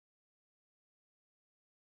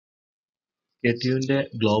KTUവിന്റെ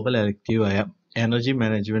global എലക്റ്റീവായ energy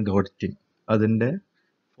management auditing അതിന്റെ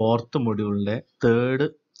 4th മൊഡ്യൂളിന്റെ 3rd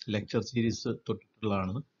lecture series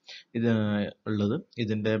തൊട്ടിട്ടുള്ളതാണ് ഇത് ഉള്ളത്.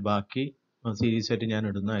 ഇതിന്റെ ബാക്കി സീരീസ് ആയിട്ട് ഞാൻ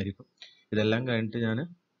ഇടുന്നതായിരിക്കും. ഇതെല്ലാം കഴിഞ്ഞിട്ട് ഞാൻ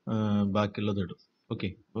ബാക്കിയുള്ളത് ഇടും. ഓക്കെ,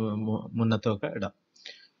 മുന്നത്തൊക്കെ ഇടാം.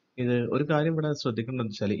 ഇത് ഒരു കാര്യം ഇവിടെ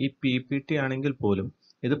ശ്രദ്ധിക്കേണ്ടതെന്ന് വെച്ചാൽ ഈ PPT ആണെങ്കിൽ പോലും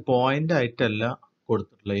ഇത് പോയിന്റ് ആയിട്ടല്ല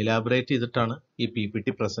കൊടുത്തിട്ടുള്ളത്, ഇലാബറേറ്റ് ചെയ്തിട്ടാണ് ഈ PPT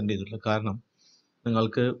പ്രസന്റ് ചെയ്തിട്ടുള്ളത്. കാരണം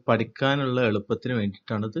നിങ്ങൾക്ക് പഠിക്കാനുള്ള എളുപ്പത്തിന്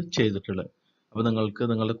വേണ്ടിയിട്ടാണ് ഇത് ചെയ്തിട്ടുള്ളത്. അപ്പോൾ നിങ്ങൾക്ക്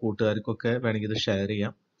നിങ്ങളുടെ കൂട്ടുകാർക്കൊക്കെ വേണമെങ്കിൽ ഇത് ഷെയർ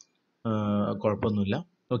ചെയ്യാം, കുഴപ്പമൊന്നുമില്ല.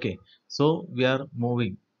 Okay, so we are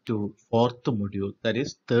moving to 4th module, that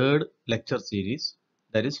is 3rd lecture series,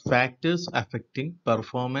 that is factors affecting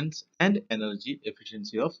performance and energy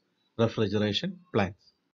efficiency of refrigeration plants.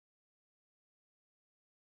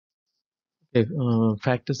 Okay,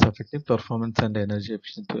 factors affecting performance and energy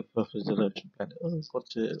efficiency of refrigeration plant.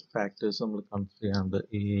 കുറച്ച് factors നമ്മൾ consider ചെയ്യാറുണ്ട്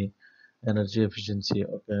ഈ energy efficiency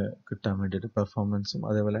ഒക്കെ കിട്ടാൻ വേണ്ടിയിട്ട്, പെർഫോമൻസും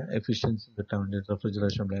അതേപോലെ എഫിഷ്യൻസിയും കിട്ടാൻ വേണ്ടിയിട്ട്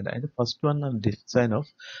റെഫ്രിജറേഷൻ പ്ലാന്റ്. അതിൻ്റെ first one design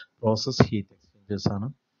of process heat exchangers ആണ്.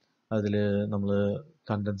 അതിൽ നമ്മൾ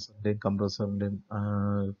കണ്ടൻസറിൻ്റെയും കംപ്രസറിൻ്റെയും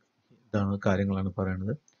ഇതാണ് കാര്യങ്ങളാണ്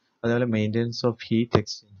പറയുന്നത്. അതേപോലെ maintenance of heat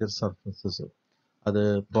exchanger surfaces, അത്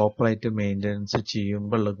പ്രോപ്പറായിട്ട് മെയിൻ്റെനൻസ്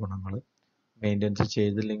ചെയ്യുമ്പോൾ ഉള്ള ഗുണങ്ങൾ. മെയിൻ്റെനൻസ്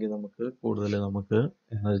ചെയ്തില്ലെങ്കിൽ നമുക്ക്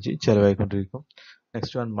energy ചിലവായിക്കൊണ്ടിരിക്കും.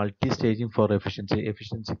 Next one multi staging four efficiency.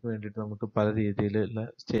 എഫിഷ്യൻസിക്ക് വേണ്ടിയിട്ട് നമുക്ക് പല രീതിയിലുള്ള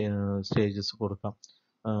സ്റ്റേജസ് കൊടുക്കാം.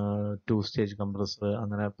 2 സ്റ്റേജ് കംപ്രസർ,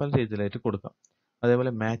 അങ്ങനെ പല രീതിയിലായിട്ട് കൊടുക്കാം.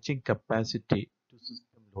 അതേപോലെ matching capacity to system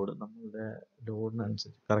load, നമ്മളുടെ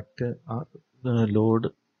ലോഡിനനുസരിച്ച് കറക്റ്റ് ആ ലോഡ്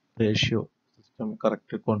റേഷ്യോ സിസ്റ്റം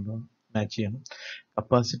കറക്റ്റ് കൊണ്ടുപോകാൻ മാച്ച് ചെയ്യണം.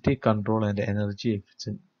 Capacity control and energy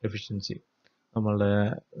efficiency,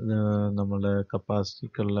 നമ്മളുടെ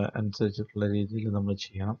കപ്പാസിറ്റിക്കുള്ള അനുസരിച്ചിട്ടുള്ള രീതിയിൽ നമ്മൾ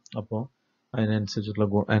ചെയ്യണം. അപ്പോൾ അതിനനുസരിച്ചുള്ള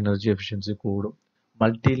എനർജി എഫിഷ്യൻസി കൂടും.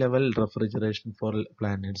 Multi level refrigeration four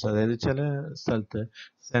plants, അതായത് ചില സ്ഥലത്ത്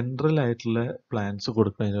സെൻട്രൽ ആയിട്ടുള്ള പ്ലാന്റ്സ്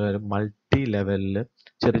കൊടുക്കുന്നതിന് പകരം മൾട്ടി ലെവലിൽ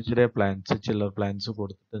ചെറിയ ചെറിയ പ്ലാന്റ്സ്, ചില്ലർ പ്ലാന്റ്സ്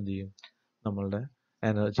കൊടുത്തിട്ട് എന്ത് ചെയ്യും, നമ്മളുടെ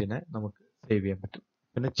എനർജിനെ നമുക്ക് സേവ് ചെയ്യാൻ പറ്റും.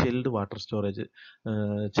 പിന്നെ ചിൽഡ് വാട്ടർ സ്റ്റോറേജ്,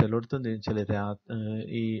 ചിലയിടത്ത് എന്ത് ചെയ്യും,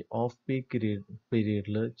 ഈ ഓഫ് പീക്ക്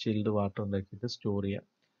പീരീഡിൽ ചിൽഡ് വാട്ടർ ഉണ്ടാക്കിയിട്ട് സ്റ്റോർ ചെയ്യാം.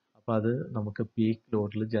 അപ്പോൾ അത് നമുക്ക് പീക്ക്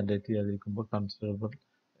ലോഡിൽ ജനറേറ്റ് ചെയ്യാതിരിക്കുമ്പോൾ കൺസിഡറബിൾ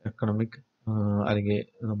എക്കണോമിക് അല്ലെങ്കിൽ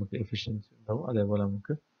നമുക്ക് എഫിഷ്യൻസി ഉണ്ടാവും, അതേപോലെ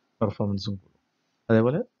നമുക്ക് പെർഫോമൻസും കൂടും.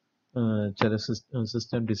 അതേപോലെ ചില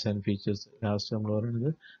സിസ്റ്റം ഡിസൈൻ ഫീച്ചേഴ്സ്, ലാസ്റ്റ് നമ്മൾ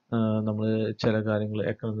പറയുന്നത്, നമ്മൾ ചില കാര്യങ്ങൾ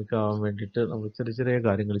എക്കണോമിക് ആവാൻ വേണ്ടിയിട്ട് നമ്മൾ ചെറിയ ചെറിയ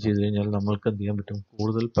കാര്യങ്ങൾ ചെയ്തു കഴിഞ്ഞാൽ നമ്മൾക്ക് എന്ത് ചെയ്യാൻ പറ്റും,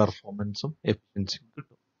 കൂടുതൽ പെർഫോമൻസും എഫിഷ്യൻസിയും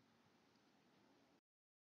കിട്ടും.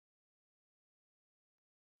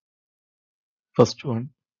 First one,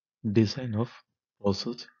 design of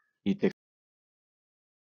process heat exchanger.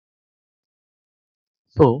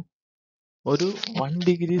 So ഒരു 1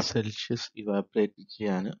 ഡിഗ്രി സെൽഷ്യസ് ഇവാപ്പറേറ്റ്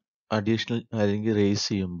ചെയ്യാൻ അഡീഷണൽ അല്ലെങ്കിൽ റേസ്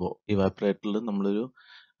ചെയ്യുമ്പോൾ ഇവാപ്പറേറ്ററിൽ നമ്മളൊരു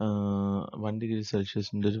 1 ഡിഗ്രി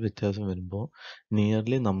സെൽഷ്യസിൻ്റെ ഒരു വ്യത്യാസം വരുമ്പോൾ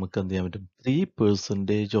നിയർലി നമുക്ക് എന്ത് ചെയ്യാൻ പറ്റും,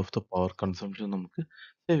 3% ഓഫ് ദ പവർ കൺസംഷൻ നമുക്ക്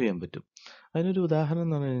സേവ് ചെയ്യാൻ പറ്റും. അതിനൊരു ഉദാഹരണം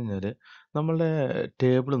എന്ന് പറഞ്ഞു കഴിഞ്ഞാൽ നമ്മളുടെ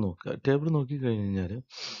ടേബിൾ നോക്കുക. ടേബിൾ നോക്കിക്കഴിഞ്ഞ് കഴിഞ്ഞാൽ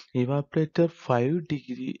ഇവാപ്പറേറ്റർ 5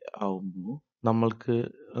 ഡിഗ്രി ആവുമ്പോൾ നമ്മൾക്ക്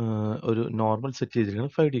ഒരു നോർമൽ സെറ്റ്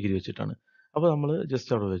ചെയ്തിരിക്കുന്നത് 5 ഡിഗ്രി വെച്ചിട്ടാണ്. അപ്പോൾ നമ്മൾ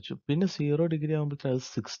ജസ്റ്റ് അവിടെ വെച്ചു. പിന്നെ 0 ഡിഗ്രി ആകുമ്പോഴത്തേക്കും അത്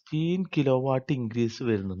 16 കിലോ വാട്ട് ഇൻക്രീസ്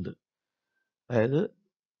വരുന്നുണ്ട്. അതായത്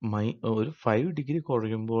ഒരു 5 ഡിഗ്രി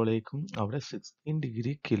കുറയുമ്പോഴേക്കും അവിടെ 16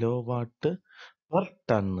 degree kilo watt per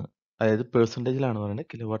ton, അതായത് പെർസെൻറ്റേജിലാണ്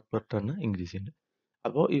പറയുന്നത്, kilo watt per ton increase ചെയ്യുന്നുണ്ട്.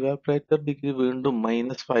 അപ്പോൾ ഇവാപ്പറേറ്റർ ഡിഗ്രി വീണ്ടും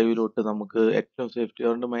 -5 നമുക്ക് ഏറ്റവും സേഫ്റ്റി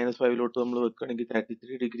കൊണ്ട് -5 നമ്മൾ വെക്കുകയാണെങ്കിൽ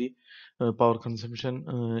 33 ഡിഗ്രി പവർ കൺസംഷൻ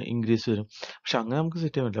ഇൻക്രീസ് വരും. പക്ഷെ അങ്ങനെ നമുക്ക്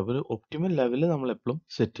സെറ്റ് ചെയ്യാൻ പറ്റില്ല. അപ്പോൾ ഒരു ഒപ്റ്റിമൽ ലെവൽ നമ്മൾ എപ്പോഴും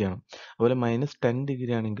സെറ്റ് ചെയ്യണം. അതുപോലെ -10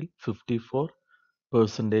 ഡിഗ്രി ആണെങ്കിൽ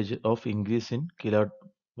 54% of increase in kilo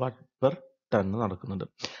watt per ton നടക്കുന്നുണ്ട്.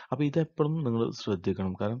 അപ്പോൾ ഇതെപ്പോഴും നിങ്ങൾ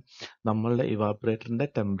ശ്രദ്ധിക്കണം. കാരണം നമ്മളുടെ ഇവാപ്പറേറ്ററിന്റെ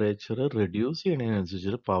ടെമ്പറേച്ചർ റെഡ്യൂസ്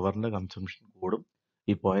ചെയ്യുന്നതിനനുസരിച്ച് പവറിന്റെ കൺസംഷൻ കൂടും.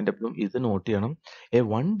 ഈ പോയിന്റ് എപ്പോഴും ഇത് നോട്ട് ചെയ്യണം. A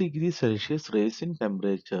 1 degree Celsius raise in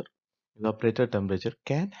temperature, evaporator temperature,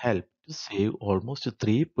 can help to save almost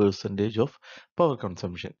 3% of power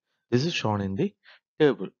consumption. This is shown in the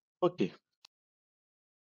table. Okay.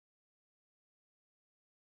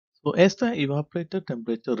 So as the evaporator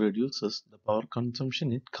temperature reduces, the power consumption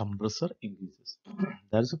in compressor increases.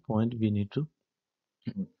 That's the point we need to.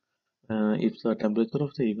 If the temperature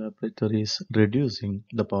of the evaporator is reducing,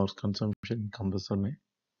 the power consumption in compressor may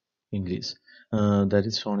increase. That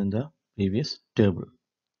is shown in the previous table.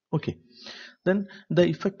 Okay, then the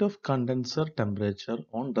effect of condenser temperature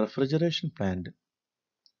on refrigeration plant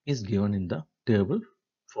is given in the table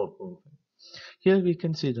 4.5. Here we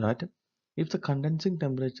can see that if the condensing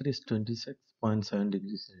temperature is 26.7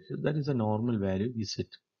 degrees Celsius, that is a normal value we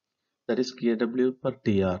set. that is kW per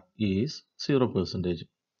TR is 0%.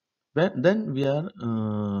 Then we are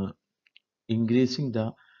increasing the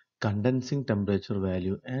condensing temperature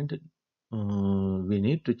value, and we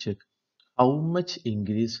need to check how much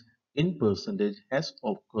increase in percentage has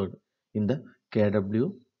occurred in the kW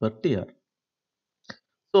per TR.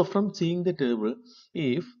 So from seeing the table,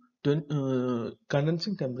 if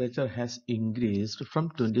condensing temperature has increased from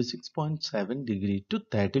 26.7 degree to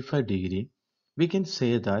 35 degree, we can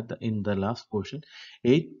say that in the last portion,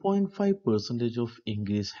 8.5 percentage of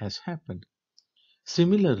increase has happened.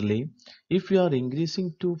 Similarly, if you are increasing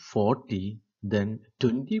to 40, then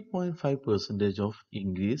 20.5 percentage of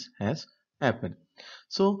increase has happened.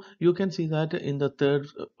 So you can see that in the third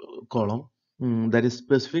column, that is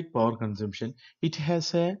specific power consumption, it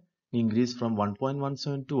has a increase from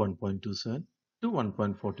 1.17 to 1.27 to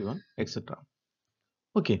 1.41, etc.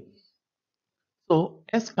 Okay. So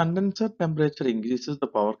as condenser temperature increases, the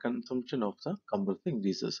power consumption of the compressor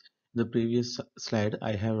increases. In the previous slide,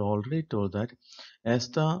 I have already told that as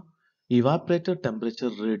the evaporator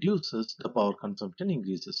temperature reduces, the power consumption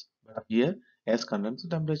increases. But here, as condenser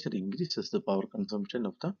temperature increases, the power consumption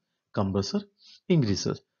of the compressor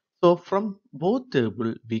increases. So from both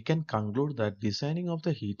tables, we can conclude that designing of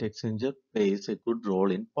the heat exchanger plays a good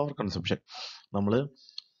role in power consumption. നമ്മൾ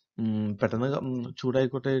പെട്ടെന്ന്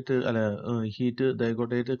ചൂടായിക്കോട്ടെ അല്ല heat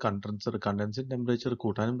ഇതായിക്കോട്ടെ condensing temperature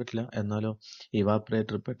കൂട്ടാനും പറ്റില്ല, എന്നാലോ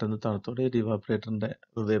evaporator പെട്ടെന്ന് തണുത്തോടെ ഇവാപ്പറേറ്ററിന്റെ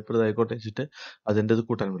vapour ഇതായിക്കോട്ടെ വെച്ചിട്ട് അതിൻ്റെ ഇത്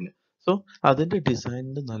കൂട്ടാനും പറ്റില്ല. സോ അതിന്റെ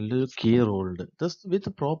ഡിസൈനിന് നല്ലൊരു കീ റോൾ ഉണ്ട്.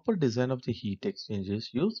 With proper design of the heat exchangers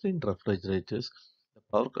used in refrigerators, the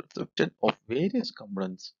power consumption of various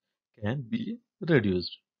components can be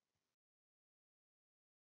reduced.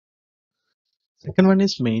 Second one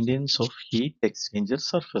is maintenance of heat exchanger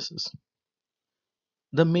surfaces.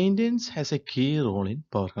 The maintenance has a key role in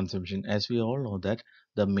power consumption. As we all know that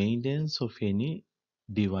the maintenance of any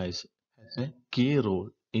device has a key role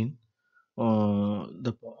in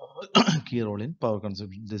the key role in power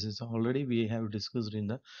consumption. This is already we have discussed in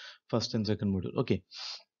the first and second module. Okay.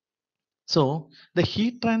 So the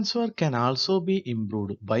heat transfer can also be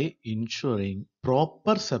improved by ensuring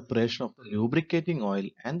proper separation of the lubricating oil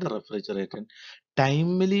and the refrigerant,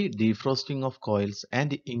 timely defrosting of coils, and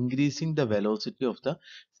increasing the velocity of the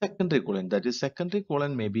secondary coolant. That is, secondary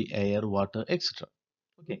coolant may be air, water, etc.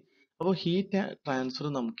 Okay. അപ്പോൾ heat transfer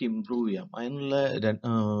നമുക്ക് improve ചെയ്യാം. അതിനുള്ള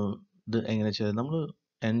ഇത് എങ്ങനെ വെച്ചാൽ നമ്മൾ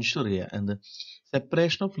ensure ചെയ്യുക എന്ത്,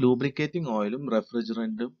 സെപ്പറേഷൻ ഓഫ് ലൂബ്രിക്കേറ്റിംഗ് ഓയിലും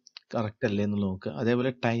റെഫ്രിജറൻറ്റും കറക്റ്റ് അല്ലേ എന്ന് നോക്കുക.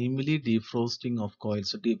 അതേപോലെ timely defrosting of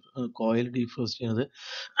coils, coil defrost ചെയ്യുന്നത്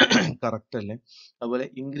കറക്റ്റ് അല്ലേ. അതുപോലെ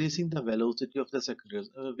increasing the velocity of the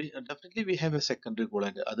secondary, definitely we have A secondary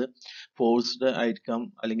coolant. അത് ഫോഴ്സ്ഡ് ആയിരിക്കാം,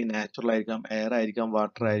 അല്ലെങ്കിൽ നാച്ചുറൽ ആയിരിക്കാം, എയർ ആയിരിക്കാം,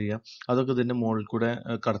 വാട്ടർ ആയിരിക്കാം. അതൊക്കെ ഇതിന്റെ മുകളിൽ കൂടെ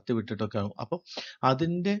കടത്തി വിട്ടിട്ടൊക്കെ ആകും. അപ്പം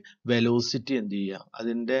അതിന്റെ വെലോസിറ്റി എന്ത് ചെയ്യുക,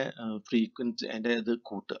 അതിന്റെ ഫ്രീക്വൻസി, അതിന്റെ ഇത്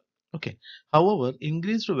കൂട്ടുക. Okay. However,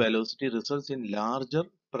 increased velocity results in larger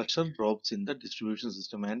pressure drops in the distribution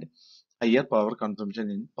system and higher power consumption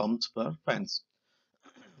in pumps bar fans.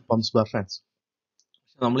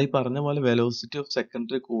 നമ്മൾ ഈ പറഞ്ഞ പോലെ velocity of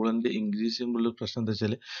secondary coolant increase ചെയ്യുമ്പോഴുള്ള പ്രശ്നം എന്താ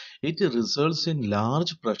വെച്ചാൽ it results in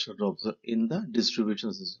large pressure drops in the distribution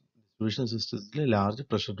system. Distribution സിസ്റ്റത്തിൽ large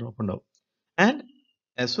pressure drop ഉണ്ടാവും. And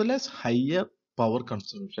as well as higher power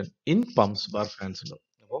consumption in pumps bar fans ഉണ്ടാവും.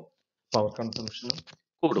 അപ്പോൾ പവർ കൺസംഷനും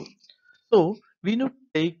കൂടും. So we need to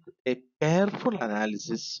take a careful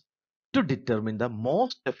analysis to determine the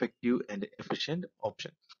most effective and efficient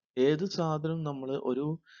option. ഏത് സാധനം നമ്മൾ ഒരു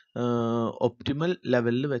optimal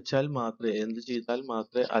ലെവലിൽ വെച്ചാൽ മാത്രമേ, എന്ത് ചെയ്താൽ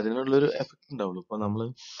മാത്രമേ അതിനുള്ളൊരു എഫക്റ്റ് ഉണ്ടാവുള്ളൂ. ഇപ്പൊ നമ്മൾ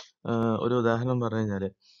ഒരു ഉദാഹരണം പറഞ്ഞു കഴിഞ്ഞാല്,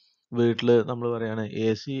 വീട്ടില് നമ്മൾ പറയാണ് എ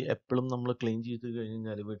സി എപ്പോഴും നമ്മൾ ക്ലീൻ ചെയ്ത്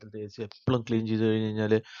കഴിഞ്ഞാൽ, വീട്ടിലത്തെ എ സി എപ്പോഴും ക്ലീൻ ചെയ്ത്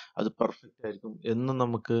കഴിഞ്ഞാൽ അത് പെർഫെക്റ്റ് ആയിരിക്കും എന്നും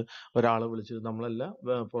നമുക്ക് ഒരാളെ വിളിച്ച്, നമ്മളല്ല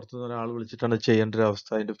പുറത്തുനിന്ന് ഒരാൾ വിളിച്ചിട്ടാണ് ചെയ്യേണ്ട ഒരു അവസ്ഥ.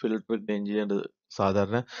 അതിന്റെ ഫിൽറ്റർ ക്ലീൻ ചെയ്യേണ്ടത്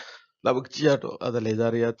സാധാരണ നമുക്ക് ചെയ്യാട്ടോ. അതല്ല,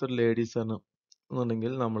 ഇതറിയാത്തൊരു ലേഡീസ് ആണ്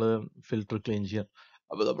എന്നുണ്ടെങ്കിൽ നമ്മൾ ഫിൽറ്റർ ക്ലീൻ ചെയ്യാം.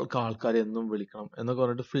 അപ്പൊ നമ്മൾക്ക് ആൾക്കാരെ എന്നും വിളിക്കണം എന്നൊക്കെ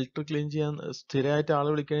പറഞ്ഞിട്ട് ഫിൽറ്റർ ക്ലീൻ ചെയ്യാൻ സ്ഥിരമായിട്ട് ആളെ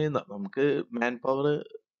വിളിക്കണമെങ്കിൽ നമുക്ക് മാൻ പവർ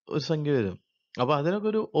ഒരു സംഖ്യ വരും. അപ്പൊ അതിനൊക്കെ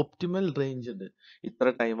ഒരു ഒപ്റ്റിമൽ റേഞ്ച് ഉണ്ട്.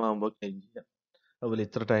 ഇത്ര ടൈം ആകുമ്പോൾ ക്ലീൻ ചെയ്യാം, അതുപോലെ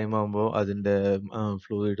ഇത്ര ടൈം ആകുമ്പോൾ അതിന്റെ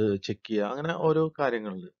ഫ്ലൂയിഡ് ചെക്ക് ചെയ്യുക, അങ്ങനെ ഓരോ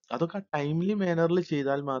കാര്യങ്ങളുണ്ട്. അതൊക്കെ ടൈംലി മാനറിൽ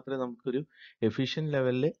ചെയ്താൽ മാത്രമേ നമുക്കൊരു എഫിഷ്യന്റ്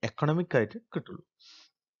ലെവലിൽ എക്കണോമിക് ആയിട്ട് കിട്ടുള്ളൂ.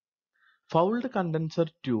 Fouled condenser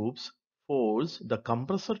tubes force the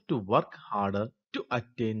compressor to work harder to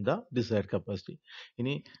attain the desired capacity.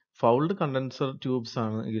 ഇനി ഫൗൾഡ് കണ്ടൻസർ ട്യൂബ്സ്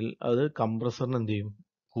ആണെങ്കിൽ അത് കംപ്രസറിന് എന്ത് ചെയ്യും,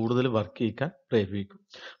 കൂടുതൽ വർക്ക് ചെയ്യിക്കാൻ പ്രേരിപ്പിക്കും.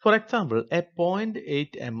 For example, A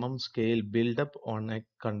 0.8 mm scale build up on a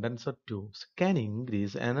condenser tubes can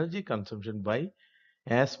increase energy consumption by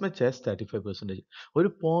as much as 35%. ഒരു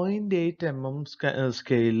 0.8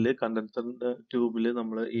 സ്കെയിലിൽ കണ്ടൻസറിന്റെ ട്യൂബിൽ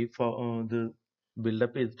നമ്മൾ ഈ ഇത്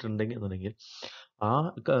ബിൽഡപ്പ് ചെയ്തിട്ടുണ്ടെങ്കിൽ എന്നുണ്ടെങ്കിൽ ആ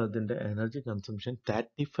ഇതിന്റെ എനർജി കൺസംഷൻ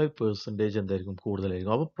 35% എന്തായിരിക്കും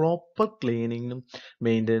കൂടുതലായിരിക്കും. അപ്പോൾ പ്രോപ്പർ ക്ലീനിങ്ങും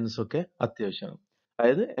മെയിൻ്റെനൻസും ഒക്കെ അത്യാവശ്യമാണ്.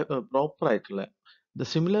 അതായത് പ്രോപ്പർ ആയിട്ടുള്ള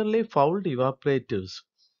similarly ഫൗൾഡ് ഇവാപ്പറേറ്റേഴ്സ്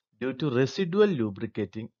due to residual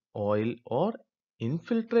lubricating oil or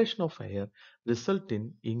infiltration of air result in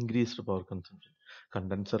increased power consumption.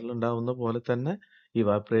 കണ്ടൻസറിൽ ഉണ്ടാവുന്ന പോലെ തന്നെ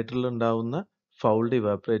ഇവാപ്പറേറ്ററിൽ ഉണ്ടാവുന്ന ഫൗൾഡ്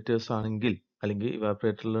ഇവാപ്പറേറ്റേഴ്സ് ആണെങ്കിൽ അല്ലെങ്കിൽ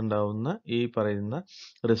ഇവാപ്പറേറ്ററിൽ ഉണ്ടാവുന്ന ഈ പറയുന്ന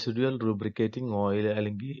റെസിഡ്യുവൽ ലൂബ്രിക്കേറ്റിംഗ് ഓയിൽ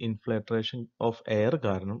അല്ലെങ്കിൽ ഇൻഫിൽട്രേഷൻ ഓഫ് എയർ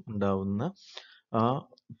കാരണം ഉണ്ടാവുന്ന ആ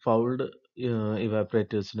ഫൗൾഡ്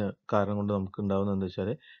ഇവാപ്പറേറ്റേഴ്സിന് കാരണം കൊണ്ട് നമുക്ക് ഉണ്ടാവുന്നത് എന്താ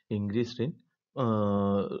വെച്ചാൽ ഇൻക്രീസ്ഡ് ഇൻ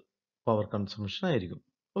പവർ കൺസംഷൻ ആയിരിക്കും.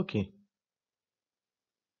 Okay.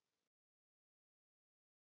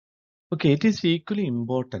 Okay, it is equally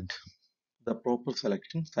important the proper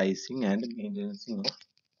selection, sizing, and maintenance of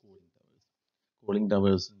cooling towers. Cooling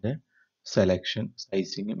towers in the selection,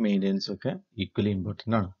 sizing, maintenance okay, equally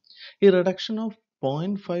important. A reduction of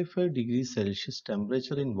 0.55 degrees Celsius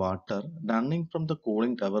temperature in water running from the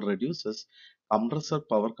cooling tower reduces compressor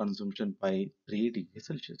power consumption by 3 degrees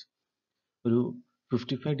Celsius. ഒരു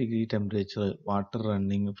 55 degree temperature water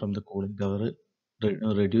running from the cooling tower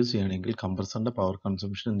reduce ചെയ്യണമെങ്കിൽ കംപ്രസറിന്റെ power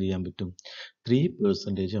consumption എന്ത് ചെയ്യാൻ പറ്റും?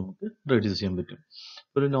 3% നമുക്ക് reduce ചെയ്യാൻ പറ്റും.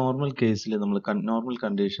 ഒരു normal കേസിൽ നമ്മൾ നോർമൽ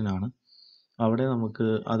കണ്ടീഷൻ ആണ്, അവിടെ നമുക്ക്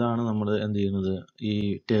അതാണ് നമ്മൾ എന്ത് ചെയ്യുന്നത്, ഈ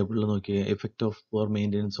ടേബിളിൽ നോക്കിയ effect of poor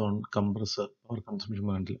maintenance on compressor power consumption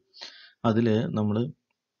വേണ്ടില്ല, അതിൽ നമ്മൾ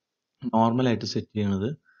നോർമലായിട്ട് സെറ്റ് ചെയ്യണത്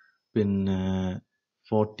പിന്നെ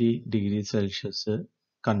 40 ഡിഗ്രി സെൽഷ്യസ്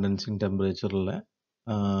കണ്ടൻസിങ് ടെമ്പറേച്ചറിലെ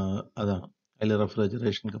അതാണ്. അതിൽ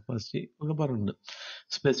റെഫ്രിജറേഷൻ കപ്പാസിറ്റി ഒക്കെ പറഞ്ഞിട്ടുണ്ട്.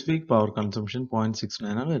 സ്പെസിഫിക് പവർ കൺസംഷൻ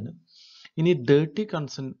 0.69 ആണ് വരുന്നത്. ഇനി ഡേർട്ടി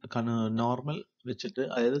നോർമൽ വെച്ചിട്ട്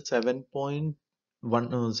അതായത്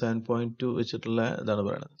 7.2 വെച്ചിട്ടുള്ള ഇതാണ്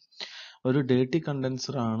പറയുന്നത്. ഒരു ഡേർട്ടി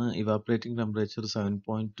കണ്ടൻസർ ആണ് ഇവാപ്പറേറ്റിംഗ് ടെമ്പറേച്ചർ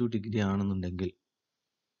 7.2 ഡിഗ്രി ആണെന്നുണ്ടെങ്കിൽ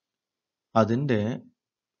അതിന്റെ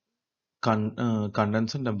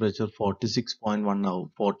കണ്ടൻസർ ടെമ്പറേച്ചർ 46.1 ആവും.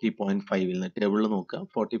 40.5 നിന്ന് ടേബിളിൽ നോക്കുക,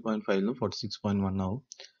 40.5 നിന്ന് 46.1 ആവും.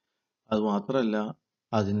 അത് മാത്രമല്ല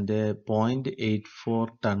അതിന്റെ 0.84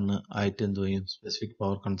 ടൺ ആയിട്ട് എന്ത് ചെയ്യും, സ്പെസിഫിക്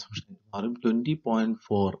പവർ കൺസംഷൻ മാറും.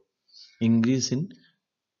 20.4 increase in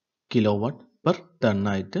kilo watt per ton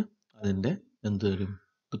ആയിട്ട് അതിന്റെ എന്ത് വരും,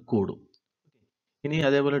 കൂടും. ഇനി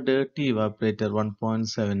അതേപോലെ ഡേർട്ടി ഇവാപ്പറേറ്റർ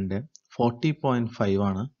 1.7ന്റെ 40.5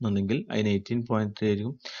 ആണ് എന്നുണ്ടെങ്കിൽ അതിന് 18.3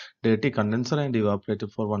 ആയിരിക്കും. Dirty condenser and evaporator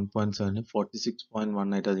four 1.7 46.1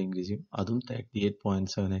 ആയിട്ട് അത് ഇൻക്രീസ് ചെയ്യും. അതും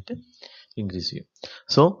 38.7 ആയിട്ട് ഇൻക്രീസ് ചെയ്യും.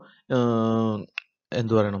 സോ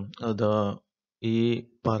എന്ത് പറയണം, അത് ഈ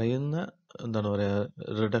പറയുന്ന എന്താണ് പറയാ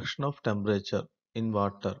reduction of temperature in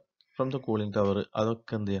water from the cooling tower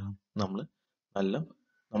അതൊക്കെ എന്ത് ചെയ്യണം,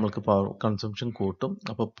 നമ്മൾക്ക് പവർ കൺസംഷൻ കൂട്ടും.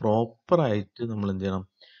 അപ്പോൾ പ്രോപ്പർ ആയിട്ട് നമ്മൾ എന്ത് ചെയ്യണം,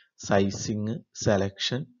 sizing,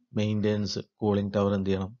 selection, maintenance cooling tower എന്ത്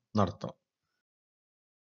ചെയ്യണം, നടത്തണം.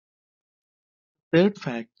 Third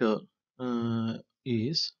factor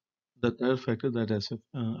is the third factor that is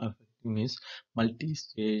affecting is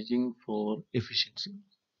multi-staging for efficiency.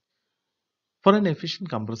 For an efficient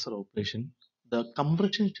compressor operation, the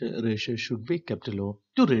compression ratio should be kept low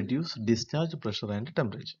to reduce discharge pressure and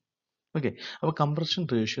temperature. Okay, അപ്പോൾ compression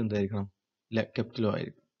ratio എന്തായിരിക്കണം, kept low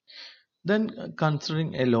ആയിരിക്കും. Then considering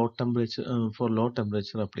a low temperature for low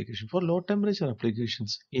temperature application, for low temperature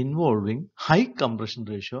applications involving high compression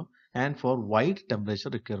ratio and for wide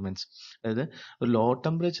temperature requirements, അതായത് low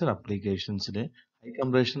temperature applications high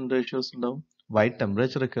compression ratios ഉണ്ടാവും, wide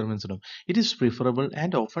temperature requirements ഉണ്ടാവും. It is preferable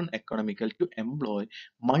and often economical to employ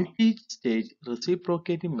multi-stage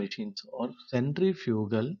reciprocating machines or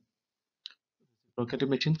centrifugal or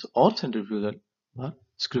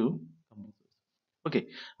screw compressors. Okay,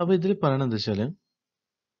 അപ്പോൾ ഇതിൽ പറയണത് എന്താ വെച്ചാൽ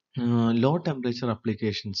low temperature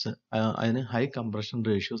applications അതിന് high compression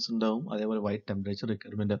ratios ഉണ്ടാവും, അതേപോലെ wide temperature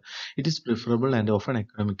requirement. It is preferable and often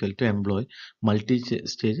economical to employ multi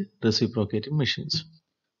stage reciprocating machines.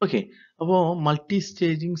 Okay, അപ്പോൾ multi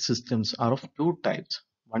staging systems R of two types.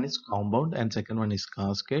 One is compound and second one is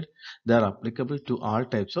cascade. They are applicable to all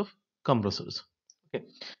types of compressors. Okay,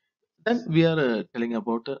 then we are telling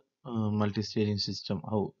about multi-staging system,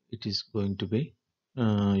 how it is going to be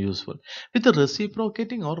useful with the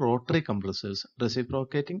reciprocating or rotary compressors.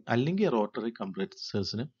 Reciprocating അല്ലെങ്കിൽ rotary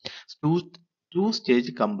compressors two stage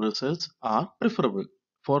compressors are preferable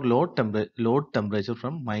for low temperature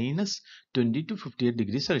from -20 to 58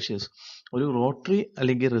 degrees Celsius. ഒരു rotary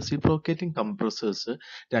അല്ലെങ്കിൽ reciprocating compressors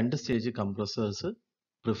 2 stage compressors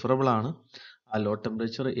preferable ആണ്. ആ low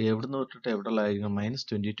temperature എവിടുന്ന് തൊട്ടിട്ട് എവിടെയുള്ളതായിരിക്കണം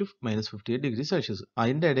 -20 to -58°C.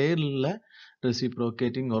 അതിൻ്റെ ഇടയിലുള്ള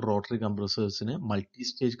reciprocating or rotary കംപ്രസേഴ്സിന് multi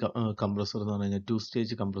stage compressor എന്ന് പറഞ്ഞു കഴിഞ്ഞാൽ 2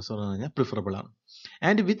 സ്റ്റേജ് കംപ്രസർ എന്ന് പറഞ്ഞാൽ പ്രിഫറബിൾ ആണ്.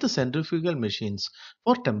 And with centrifugal machines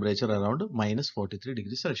four temperature around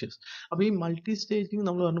 -43°C. അപ്പോൾ ഈ മൾട്ടി സ്റ്റേജിങ്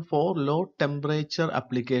നമ്മൾ പറഞ്ഞു ഫോർ ലോ ടെമ്പറേച്ചർ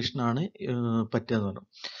ആപ്ലിക്കേഷൻ ആണ് പറ്റുക എന്ന് പറഞ്ഞു.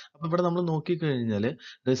 അപ്പോൾ ഇവിടെ നമ്മൾ നോക്കിക്കഴിഞ്ഞാൽ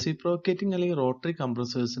റെസിപ്രോക്കേറ്റിംഗ് അല്ലെങ്കിൽ റോട്ടറി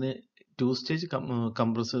കംപ്രസേഴ്സിന് 2 സ്റ്റേജ്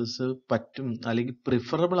കംപ്രസേഴ്സ് പറ്റും അല്ലെങ്കിൽ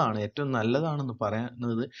പ്രിഫറബിൾ ആണ്, ഏറ്റവും നല്ലതാണെന്ന്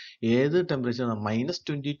പറയുന്നത് ഏത് ടെമ്പറേച്ചർ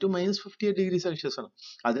 -20 to -58°C ആണ്.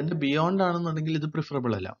 അതിന്റെ ബിയോണ്ട് ആണെന്നുണ്ടെങ്കിൽ ഇത്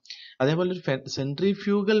പ്രിഫറബിൾ അല്ല. അതേപോലെ ഒരു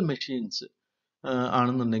സെൻട്രിഫ്യൂഗൽ മെഷീൻസ്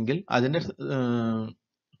ആണെന്നുണ്ടെങ്കിൽ അതിന്റെ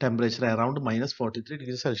ടെമ്പറേച്ചർ അറൌണ്ട്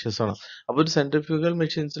 -43°C ആണ്. അപ്പോൾ ഒരു സെൻട്രിഫ്യൂഗൽ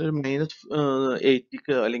മെഷീൻസിൽ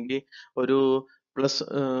 -80 അല്ലെങ്കിൽ ഒരു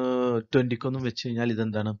 +20 വെച്ച് കഴിഞ്ഞാൽ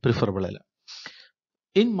ഇതെന്താണ് പ്രിഫറബിൾ അല്ല.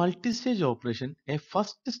 In multi-stage operation, a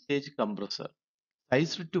first stage compressor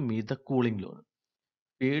sized to meet the cooling load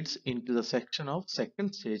feeds into the section of second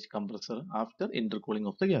stage compressor after intercooling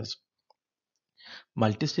of the gas.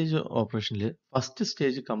 Multi-stage ഓപ്പറേഷനിൽ first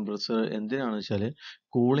stage compressor എന്തിനാണെന്ന് വെച്ചാൽ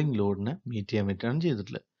cooling ലോഡിനെ meet ചെയ്യാൻ വേണ്ടിയിട്ടാണ്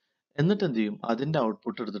ചെയ്തിട്ടുള്ളത്. എന്നിട്ട് എന്ത് ചെയ്യും, അതിന്റെ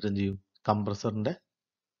ഔട്ട്പുട്ട് എടുത്തിട്ട് എന്ത് ചെയ്യും, കംപ്രസറിന്റെ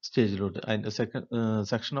സ്റ്റേജിലോട്ട് അതിന്റെ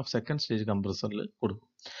സെക്ഷൻ ഓഫ് സെക്കൻഡ് സ്റ്റേജ് കംപ്രസറിൽ കൊടുക്കും.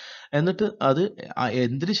 എന്നിട്ട് അത്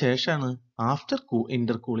എന്തിനു ശേഷമാണ് after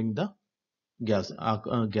intercooling the gas,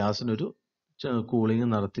 ഗ്യാസിനൊരു cooling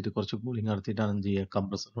നടത്തിയിട്ട് കുറച്ച് കൂളിംഗ് നടത്തിയിട്ടാണ് എന്ത് ചെയ്യുക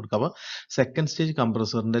കംപ്രസർ കൊടുക്കുക. അപ്പോൾ സെക്കൻഡ് സ്റ്റേജ്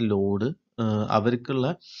കംപ്രസറിന്റെ ലോഡ് അവർക്കുള്ള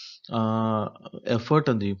എഫേർട്ട്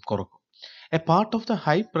എന്ത് ചെയ്യും കുറക്കും. A part of the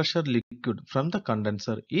high pressure liquid from the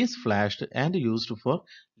condenser is flashed and used for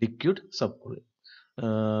liquid subcooling.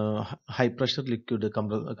 High pressure liquid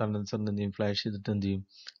കണ്ടൻസറിന് എന്ത് ചെയ്യും, ഫ്ലാഷ് ചെയ്തിട്ട് എന്ത് ചെയ്യും,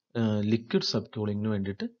 ലിക്വിഡ് സബ് കൂളിങ്ങിന്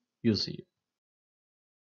വേണ്ടിയിട്ട് യൂസ് ചെയ്യും.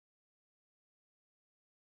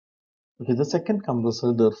 Okay, the second compressor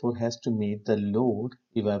therefore has to meet the load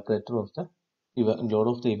evaporator of the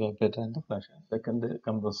evaporator and the flash. Second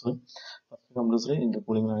compressor, first compressor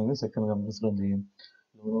intercooling ആണെങ്കിൽ second compressor എന്ത് ചെയ്യും,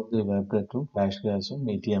 load of the evaporator flash gas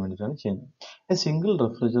meet ചെയ്യാൻ വേണ്ടിയിട്ടാണ് ചെയ്യുന്നത്. A single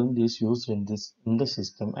refrigerant is used in the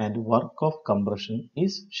system and work of compression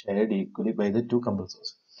is shared equally by the two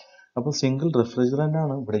compressors. അപ്പോൾ single refrigerant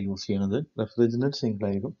ആണ് ഇവിടെ use ചെയ്യുന്നത്. Refrigerant single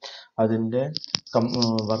ആയിരിക്കും, അതിന്റെ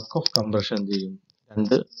work of compression എന്ത് ചെയ്യും,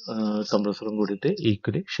 രണ്ട് കംപ്രസറും കൂടിയിട്ട്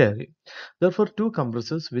ഈക്വലി ഷെയർ ചെയ്യും. Therefore, two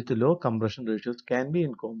compressors with low compression ratios can be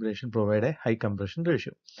in combination provide a high compression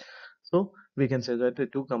ratio. So we can say that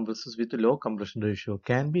two compressors with low compression ratio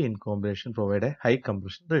can be in combination provide a high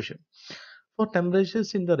compression ratio. For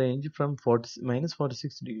temperatures in the range from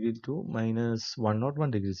 -46 to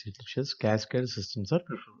 -101°C, cascade systems are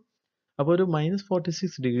preferred. അപ്പോൾ ഒരു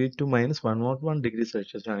 -46 to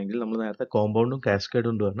 -101°C ആണെങ്കിൽ നമ്മൾ നേരത്തെ കോമ്പൗണ്ടും കാസ്കേഡും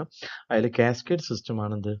ഉണ്ട് പറഞ്ഞു, അതിൽ cascade system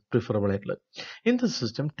ആണ് എന്ത് പ്രിഫറബിൾ ആയിട്ടുള്ളത്. In the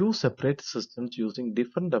system to separate systems using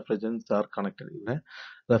different refrigerants are connected. ഇവിടെ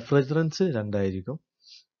refrigerants രണ്ടായിരിക്കും,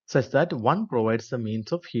 such that one provides the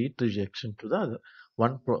means of heat rejection to the other.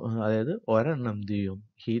 അതായത് ഒരെണ്ണം എന്ത് ചെയ്യും,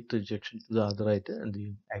 heat rejection to the other ആയിട്ട് എന്ത്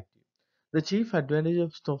ചെയ്യും, ആക്ട് ചെയ്യും. The chief advantage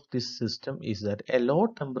of this system is that A low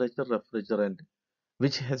temperature refrigerant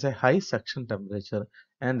which has a high suction temperature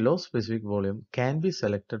and low specific volume can be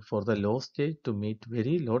selected for the low stage to meet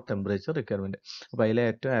very low temperature requirement. അപ്പോൾ അതിലെ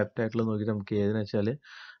ഏറ്റവും apt ആയിട്ടുള്ള നോക്കിയിട്ട് നമുക്ക് ഏതെന്ന് വെച്ചാൽ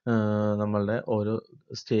നമ്മളുടെ ഓരോ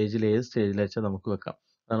സ്റ്റേജിൽ ഏത് സ്റ്റേജിൽ വെച്ചാൽ നമുക്ക് വെക്കാം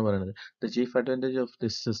എന്നാണ് പറയുന്നത്. The chief advantage of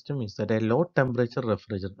this system is that a low temperature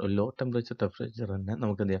refrigerant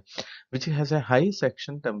നമുക്ക് എന്ത് ചെയ്യാം, which has a high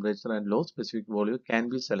suction temperature and low specific volume can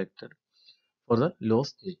be selected for the low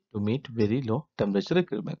stage to meet very low temperature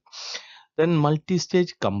requirement. Then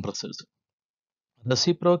multi-stage compressors.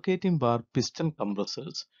 Reciprocating bar piston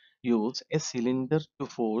compressors use a cylinder to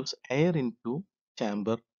force air into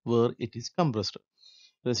chamber where it is compressed.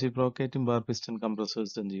 Reciprocating bar piston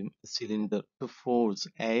compressors എന്ത് ചെയ്യും, cylinder to force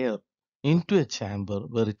air into a chamber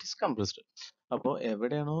where it is compressed. അപ്പോൾ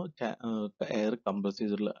എവിടെയാണോ air compress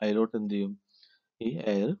ചെയ്തിട്ടുള്ളത് അതിലോട്ട് എന്ത് ചെയ്യും, ഈ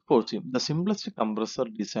air force ചെയ്യും. The simplest compressor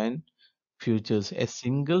design features a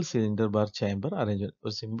single cylinder bar chamber arrangement.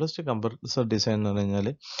 ഒരു സിംപ്ലസ്റ്റ് കംപ്രസർ ഡിസൈൻ എന്ന് പറഞ്ഞാൽ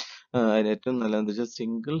അതിന് ഏറ്റവും നല്ലതെന്ന് വെച്ചാൽ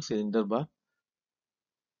single cylinder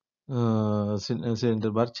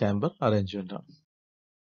bar chamber arrangement ആണ്.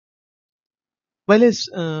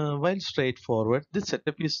 While straightforward, this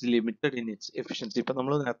setup is limited in its efficiency. ഇപ്പൊ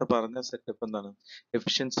നമ്മൾ നേരത്തെ പറഞ്ഞ സെറ്റപ്പ് എന്താണ്,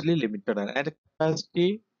 എഫിഷ്യൻസിലി ലിമിറ്റഡ് ആണ്. And capacity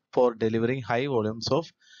four delivering high volumes of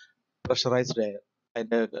pressurised air,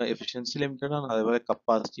 അതിന്റെ എഫിഷ്യൻസി ലിമിറ്റഡ് ആണ്. അതേപോലെ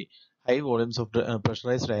capacity high volumes of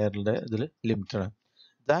pressurised എയറിന്റെ ഇതിൽ ലിമിറ്റഡ് ആണ്.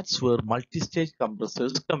 That's where multi stage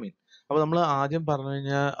compressors come in. അപ്പൊ നമ്മൾ ആദ്യം പറഞ്ഞു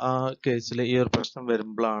കഴിഞ്ഞാൽ ആ കേസിൽ ഈ ഒരു പ്രശ്നം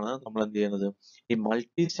വരുമ്പോഴാണ് നമ്മൾ എന്ത് ചെയ്യുന്നത്, ഈ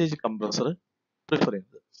മൾട്ടി സ്റ്റേജ് കംപ്രസർ പ്രിഫർ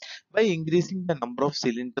ചെയ്യുന്നത്. By increasing the number of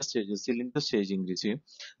cylinder stage increasing,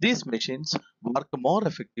 these machines work more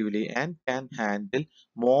effectively and can handle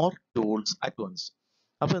more tools at once.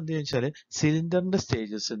 അപ്പൊ എന്ത് വെച്ചാൽ സിലിണ്ടറിന്റെ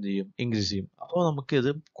സ്റ്റേജസ് എന്ത് ചെയ്യും ഇൻക്രീസ് ചെയ്യും. അപ്പോൾ നമുക്ക് ഇത്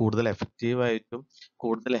കൂടുതൽ എഫക്റ്റീവ് ആയിട്ടും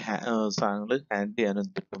കൂടുതൽ സാധനങ്ങൾ ഹാൻഡിൽ ചെയ്യാനും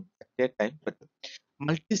പറ്റും, അറ്റ് എ ടൈം പറ്റും.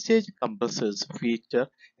 Multi-stage compressors feature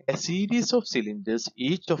a series of cylinders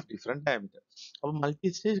each of different diameter. അപ്പോൾ മൾട്ടി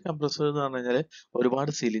സ്റ്റേജ് കംപ്രസർ എന്ന് പറഞ്ഞു കഴിഞ്ഞാൽ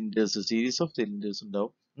ഒരുപാട് സിലിണ്ടേഴ്സ്, സീരീസ് ഓഫ് സിലിണ്ടേഴ്സ്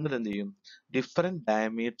ഉണ്ടാവും. എന്നിട്ട് എന്ത് ചെയ്യും, ഡിഫറെന്റ്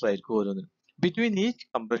ഡയമീറ്റർ ആയിരിക്കും ഓരോന്നിനും. ബിറ്റ്വീൻ ഈച്ച്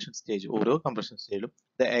കംപ്രഷൻ സ്റ്റേജ്, ഓരോ compression സ്റ്റേജിലും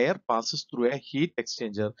the air passes through A heat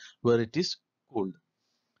exchanger where it is cooled.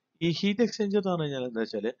 ഈ ഹീറ്റ് എക്സ്ചേഞ്ചർ എന്ന് പറഞ്ഞു കഴിഞ്ഞാൽ എന്താ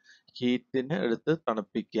വെച്ചാൽ ഹീറ്റിനെ എടുത്ത്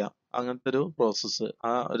തണുപ്പിക്കുക, അങ്ങനത്തെ ഒരു പ്രോസസ്സ്.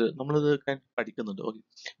 ആ ഒരു നമ്മളിത് പഠിക്കുന്നുണ്ട്. Okay,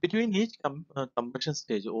 between each compression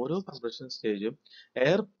stage, ഓരോ കംപ്രഷൻ സ്റ്റേജും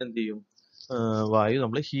എയർ എന്ത് ചെയ്യും, വായു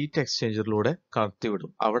നമ്മൾ ഹീറ്റ് എക്സ്ചേഞ്ചറിലൂടെ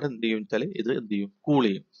കടത്തിവിടും. അവിടെ എന്ത് ചെയ്യും വെച്ചാൽ ഇത് എന്ത് ചെയ്യും, കൂൾ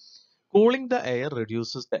ചെയ്യും. Cooling the air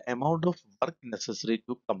reduces the amount of work necessary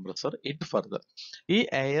to compressor it further. ഈ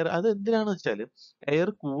എയർ അത് എന്തിനാണെന്ന് വെച്ചാൽ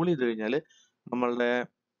എയർ കൂൾ ചെയ്ത് കഴിഞ്ഞാൽ നമ്മളുടെ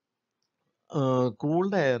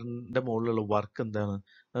കൂൾഡ് എയറിന്റെ മുകളിലുള്ള വർക്ക് എന്താണ്,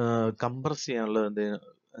 കംപ്രസ് ചെയ്യാനുള്ളത്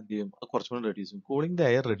എന്ത് ചെയ്യും, കുറച്ചും കൂടി റെഡ്യൂസ് ചെയ്യും. Cooling the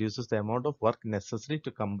air reduces the amount of work necessary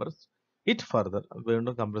to compress it further.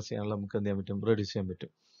 വീണ്ടും കംപ്രസ് ചെയ്യാനുള്ള നമുക്ക് എന്ത് ചെയ്യാൻ പറ്റും, റെഡ്യൂസ് ചെയ്യാൻ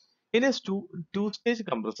പറ്റും. In a two-stage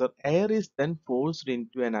compressor, air is then forced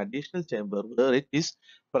into an additional chamber where it is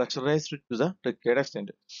pressurized to the required extent.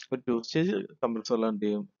 ഒരു two-stage compressor എന്ത്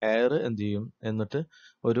ചെയ്യും, എയർ എന്ത് ചെയ്യും, എന്നിട്ട്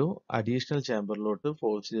ഒരു അഡീഷണൽ ചാമ്പറിലോട്ട്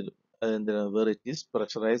ഫോഴ്സ് ചെയ്ത് എന്തിനാ, where it is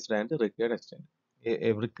pressurized and required extent.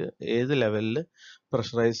 എവിടേക്ക് ഏത് ലെവലിൽ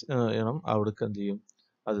പ്രഷറൈസ് ചെയ്യണം അവിടേക്ക് എന്ത് ചെയ്യും,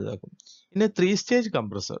 അത് ഇതാക്കും. In a three-stage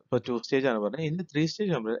compressor, ഇപ്പോൾ two-stage ആണ് പറഞ്ഞത്. In a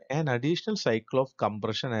three-stage compressor, an additional cycle of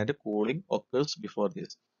compression and cooling occurs before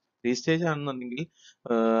this. Three stage ആണെന്നുണ്ടെങ്കിൽ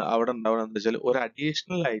അവിടെ ഉണ്ടാവുക എന്താ വെച്ചാൽ ഒരു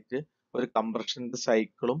അഡീഷണൽ ആയിട്ട് ഒരു കംപ്രഷന്റെ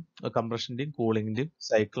സൈക്കിളും കംപ്രഷന്റെയും കൂളിംഗിന്റെയും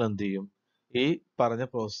സൈക്കിൾ എന്ത് ചെയ്യും, ഈ പറഞ്ഞ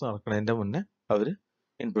പ്രോസസ്സ് നടക്കുന്നതിന്റെ മുന്നേ അവര്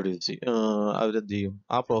ഇൻട്രൊഡ്യൂസ് ചെയ്യും, അവരെന്ത് ചെയ്യും,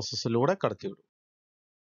 ആ പ്രോസസ്സിലൂടെ കടത്തിവിടും.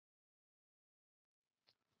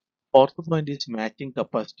 Fourth point is matching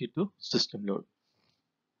capacity to system load.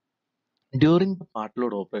 During the part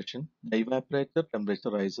load operation, the evaporator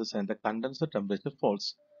temperature rises and the condenser temperature falls.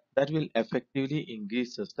 That will effectively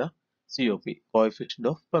increases the COP, coefficient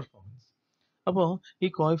of performance. അപ്പോൾ ഈ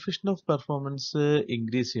coefficient of performance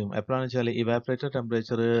increase ചെയ്യും എപ്പോഴാണെന്ന് വെച്ചാൽ evaporator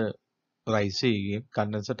temperature rise ചെയ്യുകയും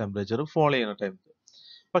condenser temperature fall ചെയ്യുന്ന ടൈമിൽ.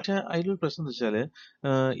 പക്ഷെ അതിലൊരു പ്രശ്നം എന്താ വെച്ചാൽ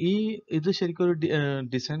ഈ ഇത് ശരിക്കും ഒരു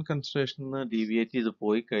ഡിസൈൻ കൺസിഡറേഷൻ ഡീവിയേറ്റ് ചെയ്ത്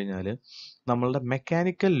പോയി കഴിഞ്ഞാൽ നമ്മളുടെ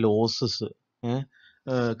മെക്കാനിക്കൽ ലോസസ്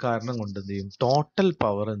കാരണം കൊണ്ട് എന്ത് ചെയ്യും, ടോട്ടൽ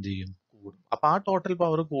പവർ എന്ത് ചെയ്യും, കൂടും. അപ്പൊ ആ ടോട്ടൽ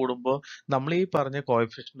പവർ കൂടുമ്പോൾ നമ്മൾ ഈ പറഞ്ഞ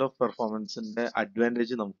കോഎഫിഷ്യന്റ് ഓഫ് പെർഫോമൻസിന്റെ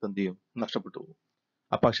അഡ്വാൻറ്റേജ് നമുക്ക് എന്ത് ചെയ്യും, നഷ്ടപ്പെട്ടു പോകും.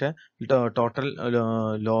 പക്ഷെ ടോട്ടൽ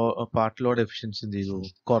പാർട്ട് ലോഡ് എഫിഷ്യൻസി എന്ത് ചെയ്തു,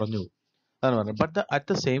 കുറഞ്ഞു പോകും. അതാണ് പറഞ്ഞത്. But at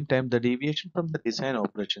the same time the deviation from the design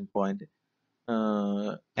operation point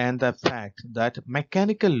and the fact that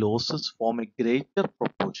mechanical losses form a greater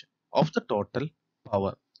proportion of the total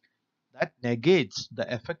power that negates the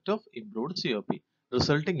effect of improved COP,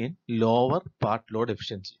 resulting in lower part load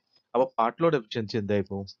efficiency. അപ്പോൾ part load efficiency എന്തായി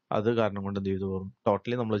പോകും, അത് കാരണം കൊണ്ട് എന്ത് ചെയ്തു പോകും,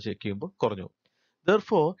 totally നമ്മൾ ചെക്ക് ചെയ്യുമ്പോൾ കുറഞ്ഞു പോകും.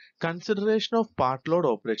 Therefore, consideration of part load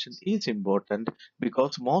operation is important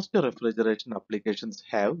because most refrigeration applications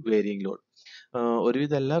have varying load.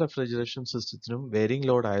 ഒരുവിധ എല്ലാ റെഫ്രിജറേഷൻ സിസ്റ്റത്തിനും വേരിങ്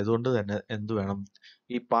ലോഡ് ആയതുകൊണ്ട് തന്നെ എന്ത് വേണം,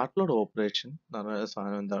 ഈ പാർട്ട് ലോഡ് ഓപ്പറേഷൻ എന്ന് പറഞ്ഞ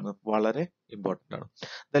സാധനം എന്താണ്, വളരെ ഇമ്പോർട്ടൻ്റ് ആണ്.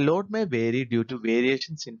 The load may vary due to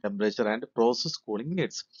variations in temperature and process cooling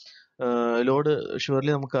needs. Load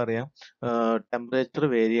surely നമുക്കറിയാം, ടെമ്പറേച്ചർ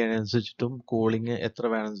വേരി ചെയ്യുന്നതനുസരിച്ചിട്ടും കൂളിംഗ് എത്ര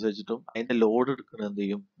വേണമെന്നനുസരിച്ചിട്ടും അതിന്റെ ലോഡ് എടുക്കുന്നത് എന്ത്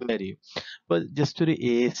ചെയ്യും, വേരി ചെയ്യും. ഇപ്പൊ ജസ്റ്റ് ഒരു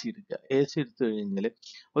എ സി എടുക്കുക, എ സി എടുത്തു കഴിഞ്ഞാൽ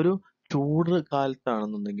ഒരു ചൂട്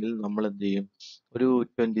കാലത്താണെന്നുണ്ടെങ്കിൽ നമ്മൾ എന്ത് ചെയ്യും, ഒരു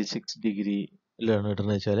 26 ഡിഗ്രിയിലാണ്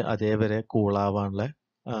ഇടുന്നത് വെച്ചാൽ അതേവരെ കൂളാവാനുള്ള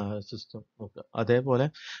സിസ്റ്റം നോക്കുക. അതേപോലെ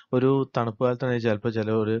ഒരു തണുപ്പ് കാലത്താണെങ്കിൽ ചിലപ്പോൾ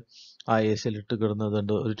ചിലവർ ആ എ സിയിൽ ഇട്ട്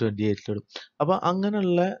കിടുന്നതുണ്ട്, ഒരു 28 അപ്പൊ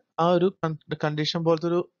അങ്ങനെയുള്ള ആ ഒരു കണ്ടീഷൻ പോലത്തെ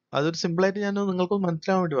ഒരു, അതൊരു സിമ്പിൾ ആയിട്ട് ഞാൻ നിങ്ങൾക്ക്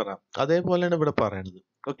മനസ്സിലാവാൻ വേണ്ടി പറയാം. അതേപോലെയാണ് ഇവിടെ പറയുന്നത്.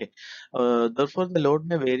 Okay, therefore the load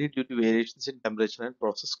may vary due to variations in temperature and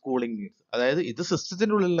process cooling needs. അതായത് ഇത്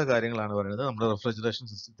സിസ്റ്റത്തിന്റെ ഉള്ളിലുള്ള കാര്യങ്ങളാണ് പറയുന്നത്, നമ്മുടെ റെഫ്രിജറേഷൻ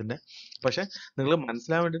സിസ്റ്റത്തിന്റെ. പക്ഷെ നിങ്ങൾ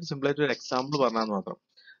മനസ്സിലാൻ വേണ്ടിയിട്ട് സിമ്പിൾ ആയിട്ട് ഒരു എക്സാമ്പിൾ പറഞ്ഞാൽ മാത്രം.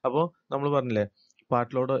 അപ്പോൾ നമ്മൾ പറഞ്ഞില്ലേ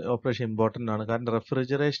പാർട്ട് ലോഡ് ഓപ്പറേഷൻ ഇമ്പോർട്ടന്റ് ആണ്, കാരണം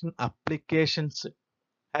refrigeration applications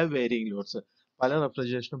have varying lords. പല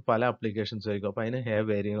റെഫ്രിജറേഷനും പല അപ്ലിക്കേഷൻസ് ആയിരിക്കും. അപ്പൊ അതിന് ഹാവ്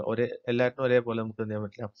വേരിയിങ്, എല്ലാത്തിനും ഒരേപോലെ നമുക്ക് എന്ത് ചെയ്യാൻ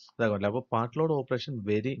പറ്റില്ല, ഇതാക്കാൻ പറ്റില്ല. അപ്പോൾ part load operation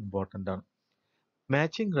very important ആണ്.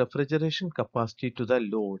 Matching refrigeration capacity to the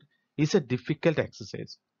load is a difficult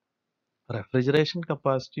exercise. Refrigeration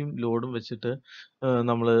കപ്പാസിറ്റിയും ലോഡും വെച്ചിട്ട്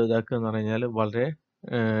നമ്മൾ ഇതാക്കുക എന്ന് പറഞ്ഞു കഴിഞ്ഞാൽ വളരെ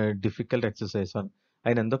ഡിഫിക്കൽട്ട് എക്സസൈസ് ആണ്.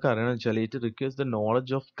 അതിനെന്തൊക്കെ അറിയണം വെച്ചാൽ it requires the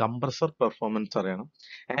knowledge of compressor performance അറിയണം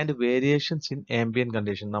and variations in ambient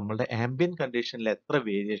condition, നമ്മളുടെ ആംബിയൻ കണ്ടീഷനിൽ എത്ര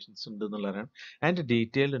വേരിയേഷൻസ് ഉണ്ട് എന്നുള്ളത് അറിയണം and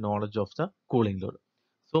detailed knowledge of the cooling load.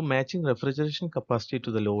 So matching refrigeration capacity to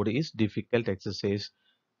the load is difficult exercise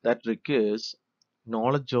that requires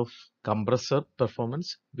knowledge of compressor performance,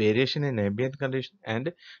 variation in ambient condition, and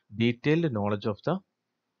detailed knowledge of the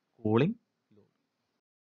cooling load.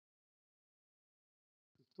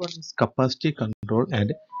 This one is capacity control and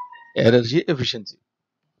energy efficiency.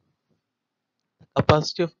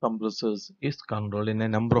 Capacity of compressors is controlled in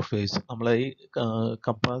a number of ways. നമ്മളെ ഈ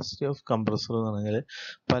capacity of compressor എന്ന് പറഞ്ഞാൽ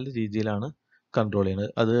പല രീതിയിലാണ് control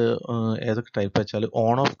ചെയ്യുന്നത്. അത് ഏതൊക്കെ type വെച്ചാൽ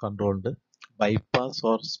ഓൺ ഓഫ് കൺട്രോൾ ഉണ്ട്, bypass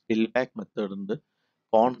or spill back method ഉണ്ട്,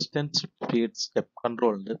 കോൺസ്റ്റന്റ് സ്പീഡ് സ്റ്റെപ്പ്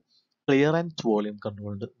കൺട്രോൾ ഉണ്ട്, ക്ലിയർ ആൻഡ് വോളിയം കൺട്രോൾ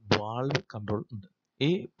ഉണ്ട്, വാൾവ് കൺട്രോൾ ഉണ്ട്. ഈ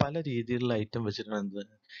പല രീതിയിലുള്ള ഐറ്റം വെച്ചിട്ടാണ് എന്ത്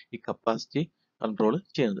ഈ കപ്പാസിറ്റി കൺട്രോൾ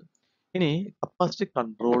ചെയ്യുന്നത്. ഇനി capacity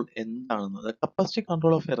control എന്താണെന്നത്, capacity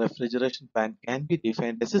control of A refrigeration plant can be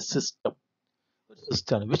defined as A system, ഒരു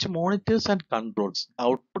സിസ്റ്റമാണ് which monitors and controls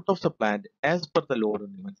output of the plant as per the load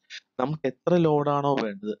demand. നമുക്ക് എത്ര ലോഡാണോ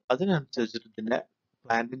വേണ്ടത് അതിനനുസരിച്ചിട്ട് ഇതിന്റെ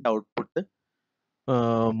പ്ലാന്റിന്റെ ഔട്ട്പുട്ട്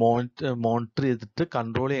മോണിറ്റർ ചെയ്തിട്ട്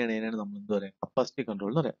കൺട്രോൾ ചെയ്യണതിനാണ് നമ്മൾ എന്താ പറയാ കപ്പാസിറ്റി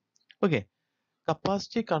കൺട്രോൾ എന്ന് പറയാം. Okay,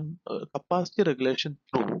 capacity regulation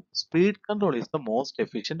through speed control is the most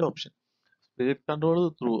efficient option. Speed control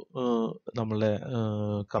through നമ്മളെ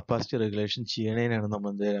കപ്പാസിറ്റി റെഗുലേഷൻ ചെയ്യണതിനാണ്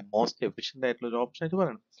നമ്മൾ എന്ത് ചെയ്യുക മോസ്റ്റ് എഫിഷ്യന്റ് ആയിട്ടുള്ള ഒരു ഓപ്ഷൻ ആയിട്ട്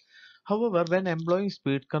പറയുന്നത്. However, when employing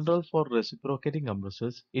speed control for reciprocating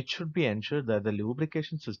compressors, it should be ensured that the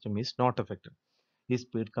lubrication system is not affected. ഈ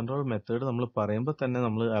speed control method നമ്മൾ പറയുമ്പോൾ തന്നെ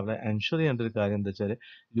നമ്മൾ അവിടെ എൻഷുർ ചെയ്യേണ്ട ഒരു കാര്യം എന്താ വെച്ചാൽ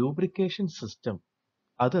ലൂബ്രിക്കേഷൻ സിസ്റ്റം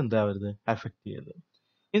അതെന്താവരുത് അഫക്ട് ചെയ്യരുത്.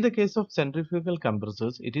 In the case of centrifugal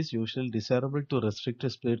compressors, it is usually desirable to restrict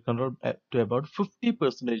speed control to about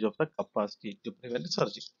 50% of the capacity to prevent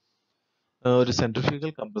surging. ഒരു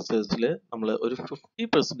സെൻട്രിഫ്യൂഗൽ കംപ്രസേഴ്സിൽ നമ്മൾ ഒരു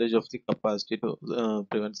 50% of the capacity to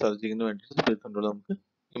prevent സർജിങ്ങിന് വേണ്ടിയിട്ട് speed control നമുക്ക്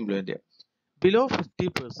implement ചെയ്യാം. Below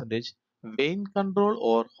 50%, vein control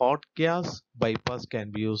or hot gas bypass can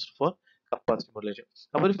be used for capacity modulation.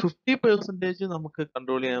 അപ്പോൾ ഒരു 50% നമുക്ക്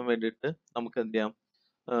control ചെയ്യാൻ വേണ്ടിയിട്ട് നമുക്ക് എന്ത് ചെയ്യാം,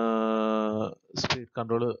 സ്പീഡ്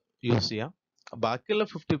കൺട്രോൾ യൂസ് ചെയ്യാം. ബാക്കിയുള്ള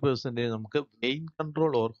 50% നമുക്ക് vein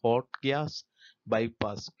control or hot gas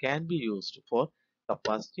bypass can be used for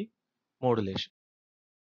capacity modulation.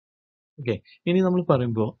 Okay, ഇനി നമ്മൾ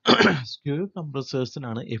പറയുമ്പോൾ സ്ക്യൂ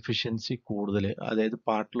കംപ്രസേഴ്സിനാണ് എഫിഷ്യൻസി കൂടുതൽ, അതായത്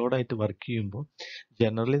പാർട്ട് ലോഡായിട്ട് വർക്ക് ചെയ്യുമ്പോൾ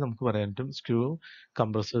ജനറലി നമുക്ക് പറയാൻ പറ്റും സ്ക്യൂ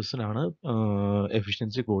കംപ്രസേഴ്സിനാണ്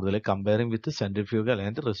എഫിഷ്യൻസി കൂടുതൽ comparing with centrifugal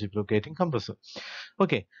and reciprocating compressor.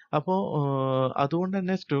 Okay, അപ്പോൾ അതുകൊണ്ട്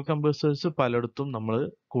തന്നെ സ്ക്യൂ കംപ്രസേഴ്സ് പലയിടത്തും നമ്മൾ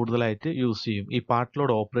കൂടുതലായിട്ട് യൂസ് ചെയ്യും ഈ പാർട്ട്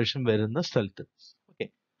ലോഡ് ഓപ്പറേഷൻ വരുന്ന സ്ഥലത്ത്. ഓക്കെ,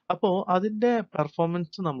 അപ്പോൾ അതിന്റെ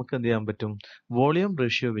പെർഫോമൻസ് നമുക്ക് എന്ത് ചെയ്യാൻ പറ്റും, വോളിയം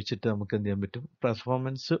റേഷ്യോ വെച്ചിട്ട് നമുക്ക് എന്ത് ചെയ്യാൻ പറ്റും,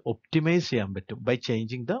 പെർഫോമൻസ് ഒപ്റ്റിമൈസ് ചെയ്യാൻ പറ്റും by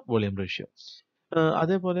changing the volume ratio.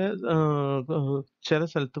 അതേപോലെ ചില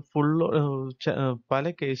സ്ഥലത്ത് ഫുൾ പല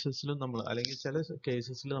കേസസിലും നമ്മൾ അല്ലെങ്കിൽ ചില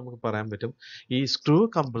കേസസിൽ നമുക്ക് പറയാൻ പറ്റും ഈ സ്ക്രൂ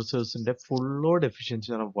കംപ്രസേഴ്സിന്റെ ഫുൾ ലോഡ്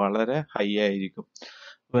എഫിഷ്യൻസി വളരെ ഹൈ ആയിരിക്കും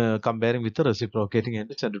comparing with reciprocating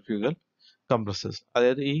and centrifugal compressors.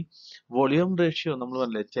 അതായത് ഈ വോളിയം റേഷ്യോ നമ്മൾ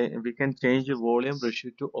പറഞ്ഞില്ലേ, we can change volume ratio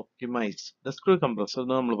two optimise the screw compressor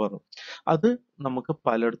എന്ന് നമ്മൾ പറഞ്ഞു. അത് നമുക്ക്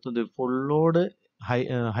പലയിടത്തും full load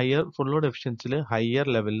higher full load എഫിഷ്യൻസിയിൽ higher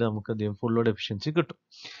ലെവലിൽ നമുക്ക് എന്ത് ചെയ്യും ഫുൾ ലോഡ് എഫിഷ്യൻസി കിട്ടും.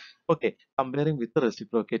 Okay, comparing with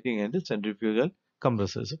reciprocating and centrifugal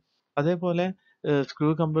compressors. അതേപോലെ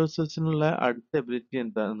സ്ക്രൂ കംപ്രസേഴ്സിനുള്ള അടുത്ത എബിലിറ്റി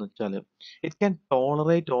എന്താണെന്ന് വെച്ചാൽ it can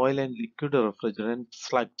tolerate oil and liquid refrigerant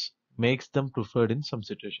slugs makes dum preferred in some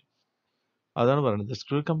situation. അതാണ് പറയുന്നത്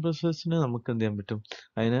സ്ക്രൂ കംപ്രസേഴ്സിന് നമുക്ക് എന്ത് ചെയ്യാൻ പറ്റും,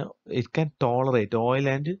 അതിന് it can tolerate oil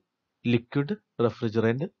and liquid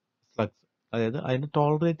refrigerant slugs, അതായത് അതിന്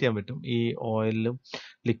ടോളറേറ്റ് ചെയ്യാൻ പറ്റും ഈ ഓയിലും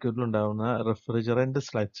ലിക്വിഡിലും ഉണ്ടാകുന്ന റെഫ്രിജറന്റ്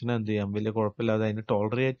സ്ലഗ്സിനെ എന്ത് ചെയ്യാം വലിയ കുഴപ്പമില്ലാതെ അതിന്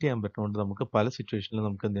ടോളറേറ്റ് ചെയ്യാൻ പറ്റുന്നതുകൊണ്ട് നമുക്ക് പല സിറ്റുവേഷനിലും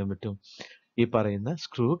നമുക്ക് എന്ത് ചെയ്യാൻ പറ്റും ഈ പറയുന്ന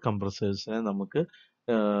സ്ക്രൂ കംപ്രസേഴ്സിനെ നമുക്ക്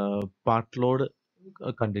പാർട്ട് ലോഡ്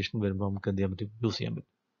കണ്ടീഷൻ വരുമ്പോൾ നമുക്ക് എന്ത് ചെയ്യാൻ പറ്റും യൂസ് ചെയ്യാൻ പറ്റും.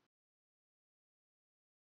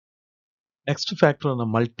 നെക്സ്റ്റ് ഫാക്ടർ ആണ്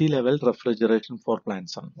multi level refrigeration four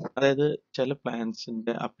plants ആണ്. അതായത് ചില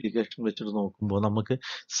പ്ലാന്റ്സിന്റെ അപ്ലിക്കേഷൻ വെച്ചിട്ട് നോക്കുമ്പോൾ നമുക്ക്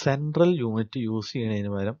സെൻട്രൽ യൂണിറ്റ് യൂസ്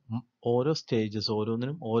ചെയ്യുന്നതിന് പകരം ഓരോ സ്റ്റേജസ്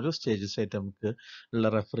ഓരോന്നിനും ഓരോ സ്റ്റേജസ് ആയിട്ട് നമുക്ക് ഉള്ള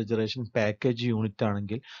റെഫ്രിജറേഷൻ പാക്കേജ് യൂണിറ്റ്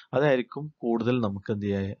ആണെങ്കിൽ അതായിരിക്കും കൂടുതൽ നമുക്ക് എന്ത്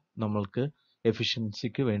ചെയ്യാൻ നമ്മൾക്ക്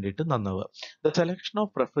എഫിഷ്യൻസിക്ക് വേണ്ടിയിട്ട് നന്നാവുക. The selection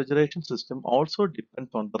of refrigeration system also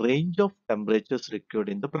depends on the range of temperatures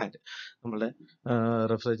required in the plant. നമ്മുടെ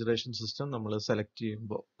റെഫ്രിജറേഷൻ സിസ്റ്റം നമ്മൾ സെലക്ട്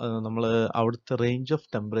ചെയ്യുമ്പോൾ നമ്മൾ അവിടുത്തെ റേഞ്ച് ഓഫ്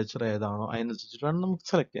ടെമ്പറേച്ചർ ഏതാണോ അതിനനുസരിച്ചിട്ട് വേണം നമുക്ക്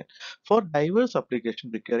സെലക്ട് ചെയ്യാൻ. Four diverse application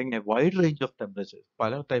requiring A wide range of temperature,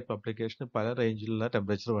 പല ടൈപ്പ് അപ്ലിക്കേഷന് പല റേഞ്ചിലുള്ള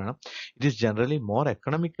ടെമ്പറേച്ചർ വേണം. It is generally more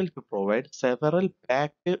economical to provide several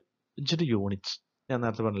packaged units. ഞാൻ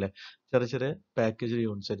നേരത്തെ പറഞ്ഞില്ലേ, ചെറിയ ചെറിയ പാക്കേജ്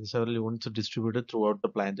യൂണിറ്റ്സ് ആയിട്ട് several units distributed through out the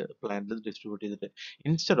plant distribute ചെയ്തിട്ട്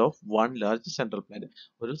instead of one large central plant.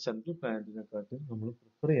 ഒരു സെൻട്രൽ പ്ലാന്റിനെക്കാട്ടും നമ്മൾ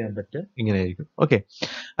പ്രിഫർ ചെയ്യാൻ പറ്റുക ഇങ്ങനെയായിരിക്കും. Okay,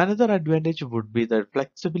 another advantage would be the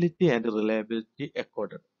flexibility and reliability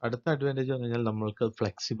accorded. അടുത്ത അഡ്വാൻറ്റേജ് എന്ന് പറഞ്ഞാൽ നമ്മൾക്ക്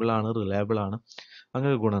ഫ്ലെക്സിബിൾ ആണ്, റിലയബിൾ ആണ്,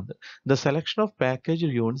 അങ്ങനെ ഗുണമുണ്ട്. The selection of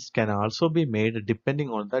package units can also be made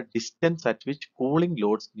depending on the distance at which cooling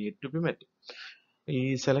lords need to B met. ഈ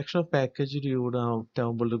selection of package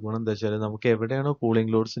ആകുമ്പോൾ ഒരു ഗുണം എന്താ വെച്ചാൽ നമുക്ക് എവിടെയാണോ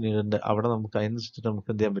കൂളിംഗ് ലോഡ്സ് നീഡുണ്ട് അവിടെ നമുക്ക് അതിനനുസരിച്ചിട്ട് നമുക്ക്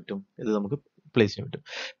എന്ത് ചെയ്യാൻ പറ്റും, ഇത് നമുക്ക് പ്ലേസ് ചെയ്യാൻ പറ്റും.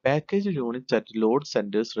 Package units at load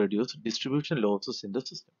centres reduce distribution losses in the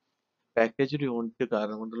system. Package unit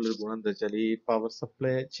കാരണം കൊണ്ടുള്ള ഒരു ഗുണം എന്താ വെച്ചാൽ ഈ പവർ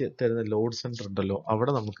സപ്ലൈ തരുന്ന ലോഡ് സെന്റർ ഉണ്ടല്ലോ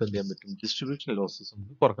അവിടെ നമുക്ക് എന്ത് ചെയ്യാൻ പറ്റും, ഡിസ്ട്രിബ്യൂഷൻ ലോസസ്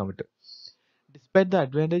നമുക്ക് കുറക്കാൻ പറ്റും. Despite the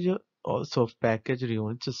advantages of packaged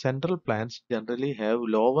units, central plants generally have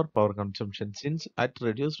lower power consumption since at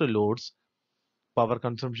reduced loads, power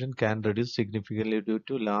consumption can reduce significantly due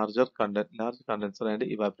to large condenser and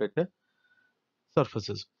evaporator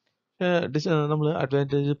surfaces. നമ്മൾ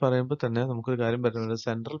advantage പറയുമ്പോൾ തന്നെ നമുക്കൊരു കാര്യം പറയുന്നത്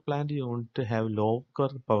central plant unit have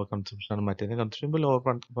lower power consumption ആണ്. മറ്റേതിനെ consider ചെയ്യുമ്പോൾ lower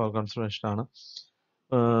power consumption ആണ്.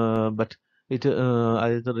 But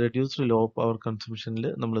അതായത് റെഡ്യൂസ്ഡ് ലോ പവർ കൺസംഷനിൽ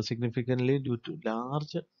നമ്മൾ significantly due to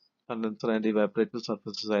large condenser and evaporative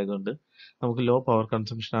surfaces ആയതുകൊണ്ട് നമുക്ക് ലോ പവർ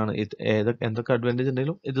കൺസംഷൻ ആണ്. ഇത് എന്തൊക്കെ അഡ്വാൻറ്റേജ്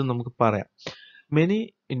ഉണ്ടെങ്കിലും ഇത് നമുക്ക് പറയാം. Many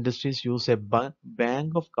industries use a bank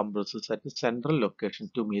of compressors at a central location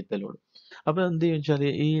to meet the load. അപ്പോൾ എന്ത് ചോദിച്ചാൽ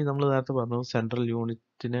ഈ നമ്മൾ നേരത്തെ പറഞ്ഞു സെൻട്രൽ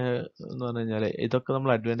യൂണിറ്റിനെ എന്ന് പറഞ്ഞു കഴിഞ്ഞാൽ ഇതൊക്കെ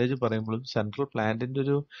നമ്മൾ അഡ്വാൻറ്റേജ് പറയുമ്പോഴും സെൻട്രൽ പ്ലാന്റിന്റെ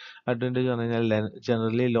ഒരു അഡ്വാൻറ്റേജ് പറഞ്ഞു കഴിഞ്ഞാൽ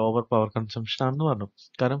ജനറലി ലോവർ പവർ കൺസംഷൻ ആണെന്ന് പറഞ്ഞു.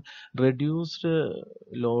 കാരണം റെഡ്യൂസ്ഡ്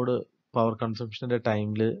ലോഡ് പവർ കൺസംഷന്റെ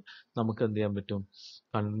ടൈമിൽ നമുക്ക് എന്ത് ചെയ്യാൻ പറ്റും,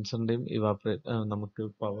 കണ്ടൻസറിന്റെയും നമുക്ക്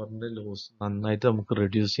പവറിന്റെ ലോസ് നന്നായിട്ട് നമുക്ക്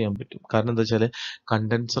റെഡ്യൂസ് ചെയ്യാൻ പറ്റും. കാരണം എന്താ വെച്ചാൽ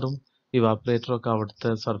കണ്ടൻസറും ഇവാപറേറ്ററും ഒക്കെ അവിടുത്തെ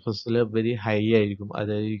സർഫസിൽ വെരി ഹൈ ആയിരിക്കും,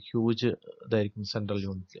 അതായത് ഹ്യൂജ് ഇതായിരിക്കും സെൻട്രൽ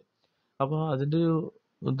യൂണിറ്റിൽ. അപ്പോൾ അതിൻ്റെ ഒരു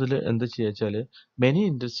ഇതിൽ എന്താ ചെയ്യുക വെച്ചാൽ many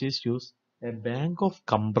industries use A bank of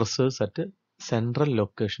compressors at central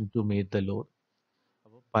location to meet the load.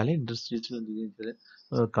 അപ്പോൾ പല ഇൻഡസ്ട്രീസിലും എന്ത് ചെയ്യുക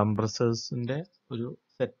വെച്ചാൽ കംപ്രസേഴ്സിന്റെ ഒരു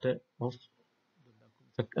സെറ്റ് ഓഫ്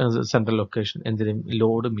സെൻട്രൽ ലൊക്കേഷൻ എന്തിനും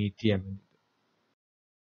ലോഡ് മീറ്റ് ചെയ്യാൻ വേണ്ടി.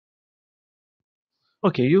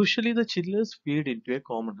 Okay, usually the chillers feed into a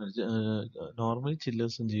common header. Normally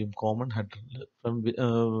chillers എന്ത് ചെയ്യും, common header from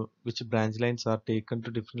which branch lines are taken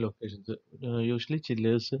to different locations. Usually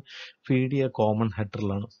chillers feed ചെയ്യുക common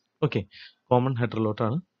headerലാണ്. Okay, common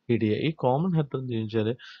headerലോട്ടാണ് feed ചെയ്യുക. ഈ common header എന്ന് ചോദിച്ചാൽ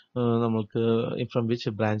നമുക്ക് from which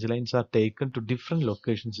branch lines are taken to different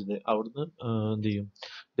locations. ഇത് അവിടുന്ന് എന്ത് ചെയ്യും,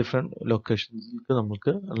 ഡിഫറെന്റ് ലൊക്കേഷൻസിലേക്ക്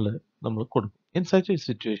നമ്മൾ കൊടുക്കും. In such a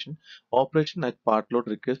situation, operation at part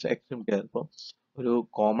load requires extreme care. ഇപ്പോൾ ഒരു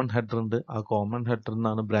കോമൺ ഹെഡർ ഉണ്ട്, ആ കോമൺ ഹെഡറിൽ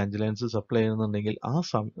നിന്നാണ് ബ്രാഞ്ച് ലൈൻസ് സപ്ലൈ ചെയ്യുന്നുണ്ടെങ്കിൽ ആ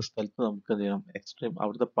സ്ഥലത്ത് നമുക്ക് എന്ത് ചെയ്യണം, എക്സ്ട്രീം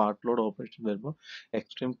അവിടുത്തെ പാർട്ട് ലോഡ് ഓപ്പറേഷൻ വരുമ്പോൾ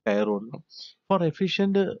എക്സ്ട്രീം കെയർ കൊടുക്കണം. Four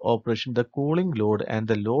efficient operation the cooling load and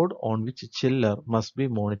the load on which ചില്ലർ must be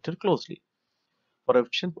monitor closely. Four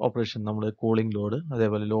efficient operation നമ്മൾ കൂളിംഗ് ലോഡ്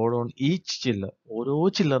അതേപോലെ ലോഡ് ഓൺ ഈച്ച് ചില്ലർ, ഓരോ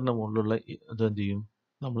ചില്ലറിന്റെ മുകളിലുള്ള ഇത് എന്ത് ചെയ്യും,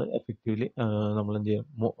 നമ്മൾ എഫക്റ്റീവ്ലി നമ്മൾ എന്ത് ചെയ്യും,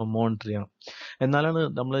 മോണിറ്റർ ചെയ്യണം. എന്നാലാണ്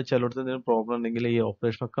നമ്മൾ ചിലയിടത്ത് എന്തെങ്കിലും പ്രോബ്ലം ഉണ്ടെങ്കിൽ ഈ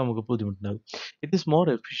ഓപ്പറേഷൻ ഒക്കെ നമുക്ക് ബുദ്ധിമുട്ടുണ്ടാകും. It is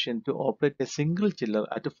more efficient to operate A single ചില്ലർ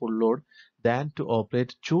at full load than two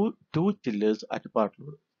operate to chillers at part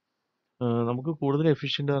load. നമുക്ക് കൂടുതൽ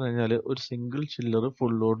എഫിഷ്യന്റ് പറഞ്ഞു കഴിഞ്ഞാൽ ഒരു സിംഗിൾ ചില്ലർ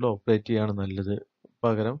ഫുൾ ലോഡിൽ ഓപ്പറേറ്റ് ചെയ്യാണ് നല്ലത്.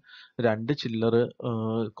 പകരം രണ്ട് ചില്ലർ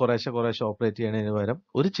കുറേശ്ശെ ഓപ്പറേറ്റ് ചെയ്യണതിന് പകരം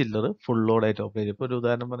ഒരു ചില്ലർ ഫുൾ ലോഡായിട്ട് ഓപ്പറേറ്റ് ചെയ്യും. ഇപ്പോൾ ഒരു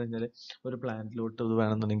ഉദാഹരണം പറഞ്ഞു കഴിഞ്ഞാൽ ഒരു പ്ലാന്റിലോട്ട് ഇത്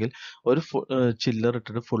വേണമെന്നുണ്ടെങ്കിൽ ഒരു ചില്ലർ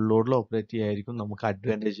ഇട്ടിട്ട് ഫുൾ ലോഡിൽ ഓപ്പറേറ്റ് ചെയ്യായിരിക്കും നമുക്ക്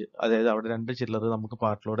അഡ്വാൻറ്റേജ്. അതായത് അവിടെ രണ്ട് ചില്ലർ നമുക്ക്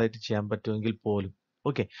പാർട്ട് ലോഡായിട്ട് ചെയ്യാൻ പറ്റുമെങ്കിൽ പോലും.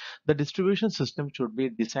 Okay, the distribution system should be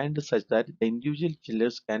designed such that the individual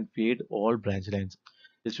chillers can feed all branch lines.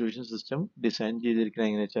 Distribution system design ചെയ്തിരിക്കുന്നത്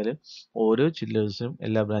എങ്ങനെ വെച്ചാൽ ഓരോ ചില്ലേഴ്സിനും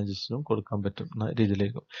എല്ലാ ബ്രാഞ്ചസിനും കൊടുക്കാൻ പറ്റുന്ന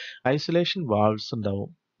രീതിയിലേക്കും. ഐസൊലേഷൻ വാൾവ്സ്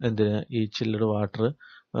ഉണ്ടാവും. എന്തിന്, ഈ ചില്ലഡ് വാട്ടർ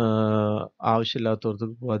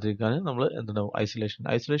ആവശ്യമില്ലാത്തവർക്ക് പോകാതിരിക്കാൻ നമ്മൾ എന്തുണ്ടാവും,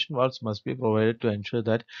 isolation valves must be provided to ensure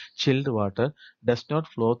that chilled water does not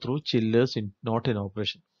flow through chillers not in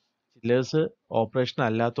operation. Chillers operation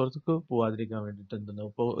അല്ലാത്തവർക്ക് പോവാതിരിക്കാൻ വേണ്ടിയിട്ട്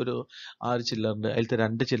എന്തുണ്ടാവും, ഇപ്പോൾ ഒരു 6 ചില്ലറുണ്ട്, അതിലത്തെ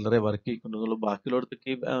 2 ചില്ലറെ വർക്ക് ചെയ്യിക്കൊണ്ടുള്ളൂ,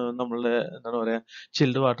 ബാക്കിയുള്ളവർക്ക് നമ്മളുടെ എന്താണ് പറയാ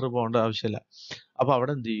ചിൽഡ് വാട്ടർ പോകേണ്ട ആവശ്യമില്ല. അപ്പൊ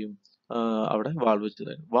അവിടെ എന്ത് ചെയ്യും, അവിടെ വാൾവ് വെച്ച്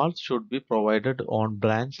തരും. Valve should be provided on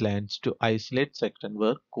branch lines to isolate section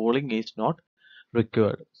where cooling is not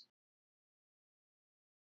required.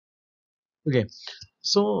 Okay,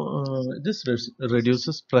 so this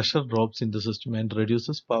reduces pressure drops in the system and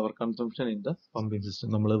reduces power consumption in the pumping system.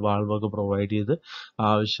 നമ്മൾ valve ഒക്കെ provide ചെയ്ത്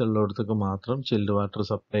ആവശ്യമുള്ളിടത്തൊക്കെ മാത്രം chilled water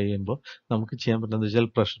supply ചെയ്യുമ്പോൾ നമുക്ക് ചെയ്യാൻ പറ്റുന്നത് വെച്ചാൽ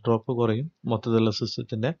pressure drop കുറയും മൊത്തത്തിലുള്ള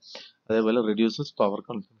സിസ്റ്റത്തിന്റെ. അതേപോലെ reduces power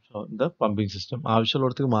consumption of the pumping system.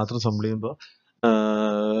 ആവശ്യമുള്ളിടത്തേക്ക് മാത്രം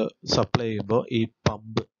സപ്ലൈ ചെയ്യുമ്പോൾ ഈ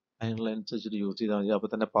പമ്പ് അതിനുള്ളതനുസരിച്ചിട്ട് യൂസ് ചെയ്താൽ മതി. അപ്പോൾ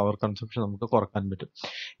തന്നെ പവർ കൺസംഷൻ നമുക്ക് കുറക്കാൻ പറ്റും.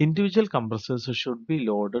 Individual compressors should be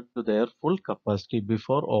loaded to their full capacity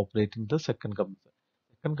before operating the second compressor.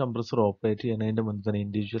 Second compressor operate ചെയ്യുന്നതിന്റെ മുൻപ് തന്നെ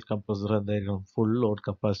ഇൻഡിവിജ്വൽ കംപ്രസർ എന്തായിരിക്കണം, ഫുൾ ലോഡ്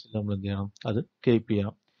കപ്പാസിറ്റി നമ്മൾ എന്ത് ചെയ്യണം, അത് കീപ്പ്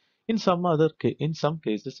ചെയ്യണം. In some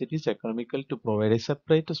cases it is economical to provide a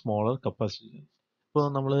separate smaller capacity. ഇപ്പോൾ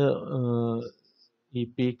നമ്മൾ ഈ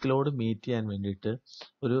പീക്ക് ലോഡ് മീറ്റ് ചെയ്യാൻ വേണ്ടിയിട്ട്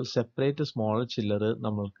ഒരു സെപ്പറേറ്റ് സ്മോൾ ചില്ലർ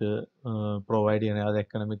നമ്മൾക്ക് പ്രൊവൈഡ് ചെയ്യണേ അത്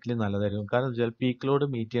എക്കണോമിക്കലി നല്ലതായിരിക്കും. കാരണം വെച്ചാൽ പീക്ക് ലോഡ്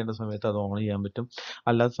മീറ്റ് ചെയ്യേണ്ട സമയത്ത് അത് ഓൺ ചെയ്യാൻ പറ്റും,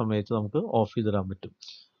 അല്ലാത്ത സമയത്ത് നമുക്ക് ഓഫ് ചെയ്തിടാൻ പറ്റും.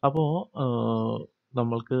 അപ്പോൾ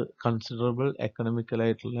നമ്മൾക്ക് കൺസിഡറബിൾ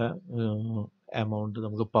എക്കണോമിക്കലായിട്ടുള്ള എമൗണ്ട്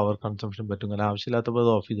നമുക്ക് പവർ കൺസംഷൻ പറ്റും. കാരണം ആവശ്യമില്ലാത്തപ്പോൾ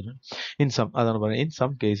അത് ഓഫ് ചെയ്തിടാം. അതാണ് പറയുന്നത്, in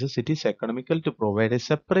some cases it is economical to provide A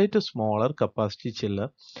separate smaller capacity ചില്ലർ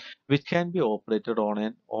which can be operated on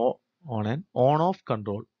an on-off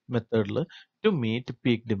control method to meet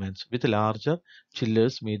peak demands with larger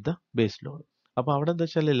chillers meet the base load. അപ്പോൾ അവിടെ എന്താ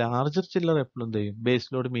വെച്ചാൽ larger ചില്ലർ എപ്പോഴും എന്ത് ചെയ്യും, base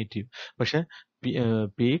load meet ചെയ്യും. പക്ഷെ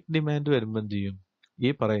peak demand വരുമ്പോൾ എന്ത് ചെയ്യും,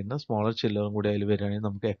 ഈ പറയുന്ന സ്മോളർ ചില്ലറും കൂടി അതിൽ വരികയാണെങ്കിൽ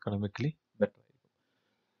നമുക്ക് എക്കണോമിക്കലി ബെറ്റർ ആയിരിക്കും.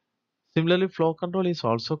 Similarly, flow control is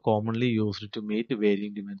also commonly used to meet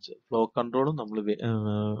varying demands. Flow control നമ്മൾ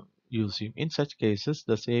use ചെയ്യും. In such cases,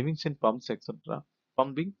 the savings in pumps etc.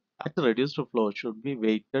 pumping at reduced flow should be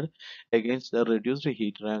weighted against the reduced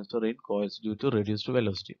heat transfer in coils due to reduced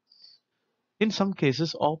velocity. In some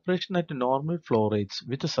cases, operation at normal flow rates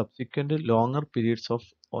with subsequent longer periods of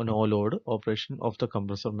no load operation of the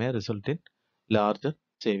compressor may result in larger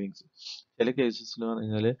savings. ചില കേസസിൽ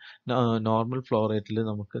പറഞ്ഞാൽ normal flow റേറ്റിൽ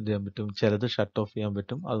നമുക്ക് എന്ത് ചെയ്യാൻ പറ്റും, ചിലത് shut of ചെയ്യാൻ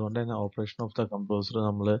പറ്റും. അതുകൊണ്ട് തന്നെ ഓപ്പറേഷൻ ഓഫ് ദ കംപ്രസർ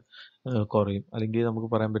നമ്മൾ കുറയും. അല്ലെങ്കിൽ നമുക്ക്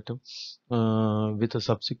പറയാൻ പറ്റും വിത്ത്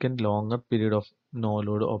subsequent longer period of no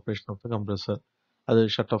load operation of the compressor അത്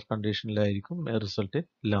shut of കണ്ടീഷനിലായിരിക്കും, result in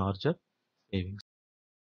larger savings.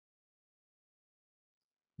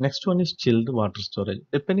 Next one is chilled water storage.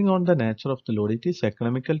 Depending on the nature of the load, it is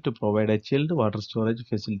economical to provide a chilled water storage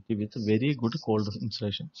facility with very good cold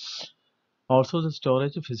insulation. Also, the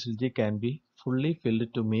storage facility can be fully filled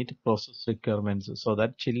to meet process requirements, so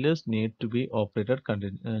that chillers need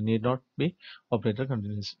not be operated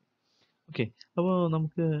continuously. Okay, അപ്പോൾ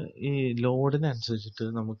നമുക്ക് ഈ ലോഡിനനുസരിച്ചിട്ട്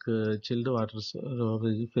നമുക്ക് chilled water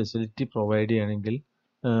storage facility provide ചെയ്യണമെങ്കിൽ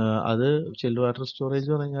അത് chilled water storage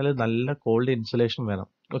എന്ന് പറഞ്ഞാൽ നല്ല called insulation വേണം.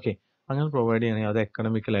 ഓക്കെ, അങ്ങനെ പ്രൊവൈഡ് ചെയ്യണമെങ്കിൽ അത്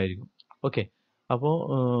എക്കണോമിക്കൽ ആയിരിക്കും. ഓക്കെ, അപ്പോൾ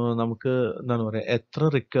നമുക്ക് എന്താണ് പറയുക, എത്ര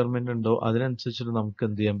റിക്വയർമെന്റ് ഉണ്ടോ അതിനനുസരിച്ചിട്ട് നമുക്ക്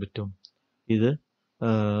എന്ത് ചെയ്യാൻ പറ്റും, ഇത്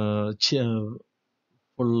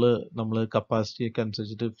ഫുള്ള് നമ്മൾ കപ്പാസിറ്റിയൊക്കെ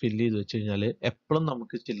അനുസരിച്ചിട്ട് ഫില്ല് ചെയ്ത് വെച്ച് കഴിഞ്ഞാൽ എപ്പോഴും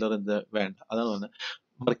നമുക്ക് ചില്ലർ എന്താ വേണ്ട, അതാണ് പറഞ്ഞത്,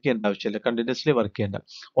 വർക്ക് ചെയ്യേണ്ട ആവശ്യമില്ല, കണ്ടിന്യൂസ്ലി വർക്ക് ചെയ്യേണ്ട.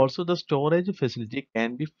 Also the storage facility can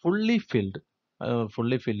be fully filled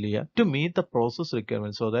ചെയ്യുക to meet the process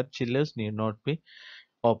requirement so that chillers need not be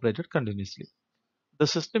operated continuously. The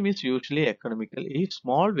system is usually economical if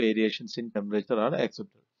small variations in temperature are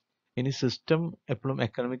accepted. ഇനി system എപ്പോഴും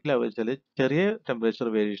economical വെച്ചാൽ ചെറിയ temperature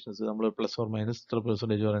variations നമ്മൾ plus or minus ഇത്ര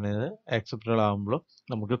percentage പറയുന്നത് acceptable ആകുമ്പോൾ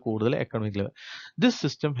നമുക്ക് കൂടുതൽ economical. This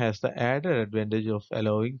system has the added advantage of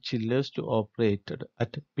അലോവിംഗ് chillers to operated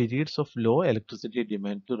at periods of law electricity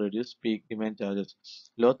demand to reduce peak demand charges.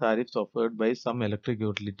 Law tariffs offered by some electric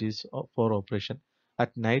utilities four operation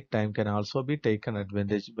at night time can also be taken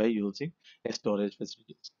advantage by using a storage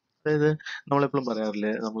facility. അതായത് നമ്മളെപ്പോഴും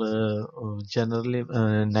പറയാറില്ലേ, നമ്മൾ generally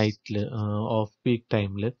നൈറ്റിൽ of peak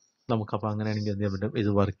ടൈമിൽ നമുക്കപ്പോൾ അങ്ങനെയാണെങ്കിൽ എന്ത് ചെയ്യാൻ പറ്റും, ഇത്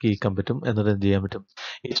വർക്ക് ചെയ്യിക്കാൻ പറ്റും. എന്നിട്ട് എന്ത് ചെയ്യാൻ പറ്റും,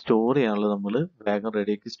 ഈ സ്റ്റോർ ചെയ്യാനുള്ളത് നമ്മൾ വേഗം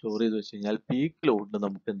റെഡിയാക്കി സ്റ്റോർ ചെയ്ത് വെച്ച് കഴിഞ്ഞാൽ പീക്ക് ലോഡിൽ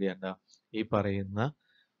നമുക്ക് എന്ത് ചെയ്യണ്ട, ഈ പറയുന്ന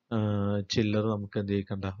ചില്ലർ നമുക്ക് എന്ത്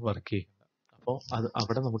ചെയ്യിക്കണ്ട, വർക്ക് ചെയ്യണ്ട. അപ്പോൾ അത്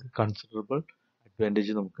അവിടെ നമുക്ക് കൺസിഡറബിൾ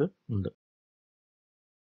അഡ്വാൻറ്റേജ് നമുക്ക് ഉണ്ട്.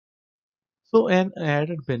 So an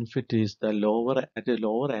added benefit is the at a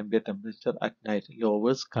lower ambient temperature at night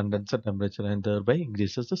lowers condenser temperature and thereby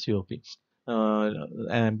increases the COP.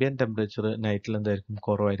 Ambient temperature നൈറ്റിൽ എന്തായിരിക്കും,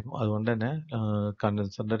 കുറവായിരിക്കും. അതുകൊണ്ട് തന്നെ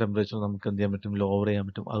കണ്ടൻസറിന്റെ ടെമ്പറേച്ചർ നമുക്ക് എന്ത് ചെയ്യാൻ പറ്റും, ലോവർ ചെയ്യാൻ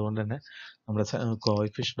പറ്റും. അതുകൊണ്ട് തന്നെ നമ്മുടെ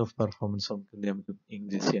കോഎഫിഷ്യന്റ് ഓഫ് പെർഫോമൻസ് നമുക്ക് എന്ത് ചെയ്യാൻ പറ്റും,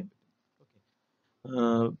 ഇൻക്രീസ് ചെയ്യാൻ പറ്റും.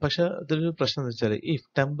 പക്ഷെ അതൊരു പ്രശ്നം എന്ന് വെച്ചാൽ ഈ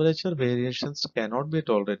temperature variations cannot B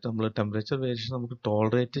tolerate. നമ്മൾ ടെമ്പറേച്ചർ വേരിയേഷൻ നമുക്ക്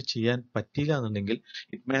ടോളറേറ്റ് ചെയ്യാൻ പറ്റില്ല എന്നുണ്ടെങ്കിൽ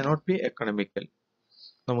it may not be economical.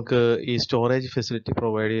 നമുക്ക് ഈ സ്റ്റോറേജ് ഫെസിലിറ്റി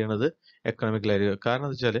പ്രൊവൈഡ് ചെയ്യണത് എക്കണോമിക്കലായിരിക്കും. കാരണം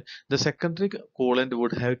എന്താ വെച്ചാൽ the secondary coolant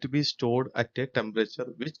would have to be stored at A temperature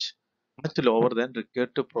which much lower than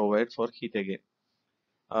required to provide four heat again.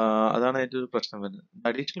 അതാണ് അതിൻ്റെ ഒരു പ്രശ്നം വരുന്നത്.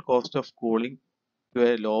 Additional cost of cooling to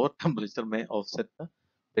A lower temperature may offset the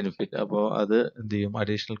benefit. അപ്പോൾ അത് എന്ത് ചെയ്യും,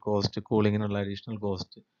 additional cost, കൂളിങ്ങിനുള്ള additional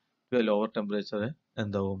cost to A lower temperature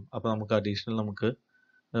എന്താവും, അപ്പോൾ നമുക്ക് അഡീഷണൽ നമുക്ക്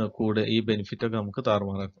കൂടെ ഈ ബെനിഫിറ്റ് ഒക്കെ നമുക്ക്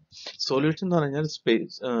താറുമാറാക്കും. സൊല്യൂഷൻ എന്ന് പറഞ്ഞാൽ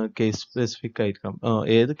കേസ് സ്പെസിഫിക് ആയിരിക്കണം.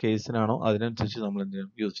 ഏത് കേസിനാണോ അതിനനുസരിച്ച് നമ്മൾ എന്ത്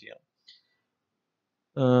ചെയ്യണം, യൂസ് ചെയ്യാം.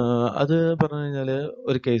 അത് പറഞ്ഞു കഴിഞ്ഞാൽ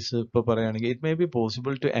ഒരു കേസ് ഇപ്പോൾ പറയുകയാണെങ്കിൽ it may be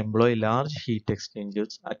possible to employ large heat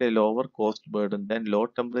exchangers at A lower cost burden than low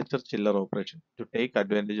temperature ചില്ലർ operation to take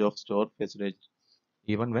advantage of store facility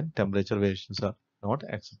even when temperature variations are not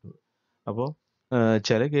acceptable. അപ്പോൾ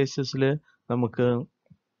ചില കേസസിൽ നമുക്ക്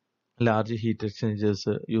large heat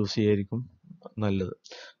exchangers use ചെയ്യായിരിക്കും നല്ലത്.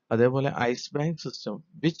 അതേപോലെ ice bank system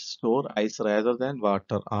which store ice rather than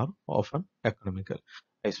water are often economical.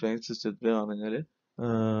 Ice bank സിസ്റ്റത്തിൽ പറഞ്ഞാൽ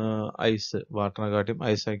ice വാട്ടറിനെക്കാട്ടിയും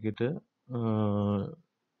ice ആക്കിയിട്ട്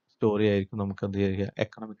store ചെയ്യായിരിക്കും നമുക്ക് എന്ത് ചെയ്യുക,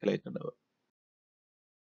 economical ആയിട്ടുണ്ടാവുക.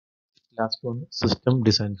 Last one, system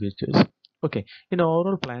design features. Okay, in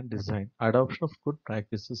overall plant design, adoption of good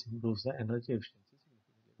practices improves the energy efficiency.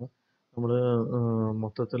 നമ്മൾ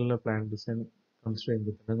മൊത്തത്തിലുള്ള plan design consider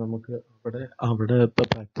ചെയ്യുമ്പോൾ തന്നെ നമുക്ക് അവിടെ ഇപ്പോൾ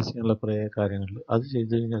പ്രാക്ടീസ് ചെയ്യാനുള്ള കുറേ കാര്യങ്ങൾ അത്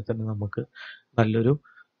ചെയ്ത് കഴിഞ്ഞാൽ തന്നെ നമുക്ക് നല്ലൊരു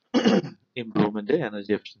ഇംപ്രൂവ്മെന്റ്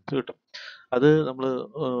എനർജി എഫിഷ്യൻസി കിട്ടും. അത് നമ്മൾ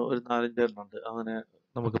ഒരു 4-5 എണ്ണം ഉണ്ട് അങ്ങനെ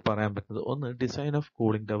നമുക്ക് പറയാൻ പറ്റുന്നത്. ഒന്ന്, design of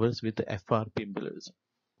cooling towers with FRP ഇംപെലേഴ്സ്.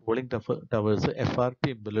 Cooling towers FRP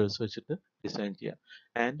ഇംപെലേഴ്സ് വെച്ചിട്ട് ഡിസൈൻ ചെയ്യാം.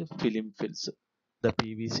 And film fils, the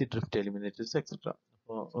PVC drift എലിമിനേറ്റേഴ്സ് etcetera.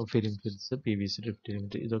 അപ്പോൾ film fils, PVC drift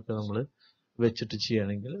eliminator ഇതൊക്കെ നമ്മൾ വെച്ചിട്ട്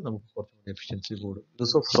ചെയ്യുകയാണെങ്കിൽ നമുക്ക് കുറച്ചുകൂടി എഫിഷ്യൻസി കൂടും.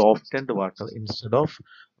 Use of soft and water instead of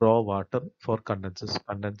raw water for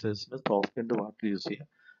കണ്ടൻസേഴ്സിന് soft and water use ചെയ്യാം.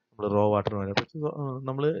 നമ്മൾ റോ വാട്ടർ വരെ പക്ഷേ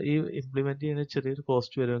നമ്മൾ ഈ ഇംപ്ലിമെന്റ് ചെയ്യുന്ന ചെറിയൊരു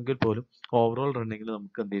കോസ്റ്റ് വരുമെങ്കിൽ പോലും ഓവറോൾ റണ്ണിങ്ങിൽ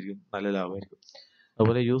നമുക്ക് എന്തായിരിക്കും, നല്ല ലാഭമായിരിക്കും.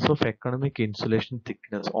 അതുപോലെ use of economic insulation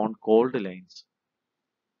thickness on called lines,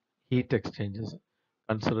 heat exchangers,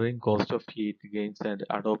 considering cost of heat gains and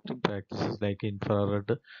adopting practices like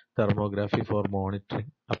infrared thermography for monitoring,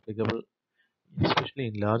 applicable especially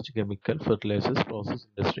in large chemical fertilizers process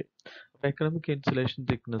industry. അപ്പോൾ economic insulation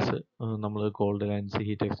thickness, നമ്മൾ called lines,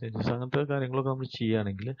 heat exchangers അങ്ങനത്തെ കാര്യങ്ങളൊക്കെ നമ്മൾ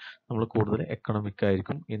ചെയ്യുകയാണെങ്കിൽ നമ്മൾ കൂടുതൽ economic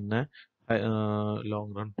ആയിരിക്കും ഇന്ന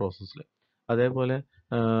ലോങ് റൺ പ്രോസസ്സിൽ. അതേപോലെ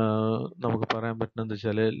നമുക്ക് പറയാൻ പറ്റുന്നത് എന്താ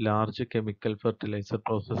വെച്ചാൽ ലാർജ് കെമിക്കൽ ഫെർട്ടിലൈസർ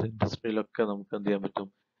പ്രോസസ് ഇൻഡസ്ട്രിയിലൊക്കെ നമുക്ക് എന്ത് ചെയ്യാൻ പറ്റും,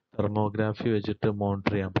 തെർമോഗ്രാഫി വെച്ചിട്ട്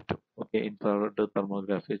മോണിറ്റർ ചെയ്യാൻ പറ്റും. ഓക്കെ, ഇൻഫ്രാറെഡ്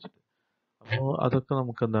തെർമോഗ്രാഫി വെച്ചിട്ട്. അപ്പോൾ അതൊക്കെ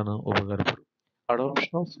നമുക്ക് എന്താണ് ഉപകാരപ്പെടും.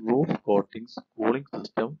 Adoption of roof coatings, cooling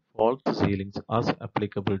system, false ceilings as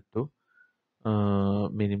applicable to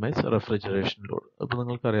minimize refrigeration load. അപ്പോൾ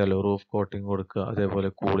നിങ്ങൾക്കറിയാലോ റൂഫ് കോട്ടിംഗ് കൊടുക്കുക, അതേപോലെ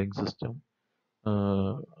കൂളിംഗ് സിസ്റ്റം,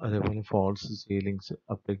 അതേപോലെ ഫോൾസ് സീലിങ്സ്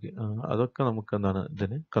അതൊക്കെ നമുക്ക് എന്താണ്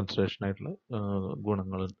ഇതിന് കൺസിഡറേഷൻ ആയിട്ടുള്ള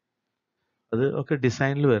ഗുണങ്ങളുണ്ട്. അത് ഒക്കെ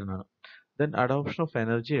ഡിസൈനിൽ വരുന്നതാണ്. Then adoption of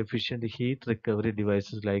energy efficient heat recovery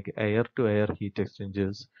devices like air-to-air heat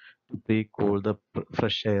exchangers to pre-cool the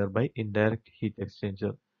fresh air by indirect heat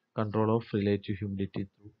exchanger, control of relative humidity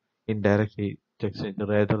through indirect heat exchanger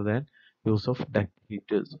rather than use of duct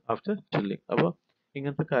heaters after chilling. അപ്പോൾ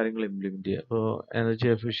ഇങ്ങനത്തെ കാര്യങ്ങൾ implement ചെയ്യുക. അപ്പോൾ energy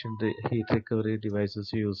efficient heat recovery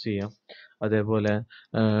devices use ചെയ്യാം. അതേപോലെ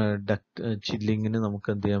ചില്ലിങ്ങിന്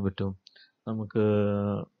നമുക്ക് എന്ത് ചെയ്യാൻ പറ്റും, നമുക്ക്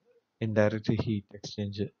ഇൻഡയറക്റ്റ് ഹീറ്റ്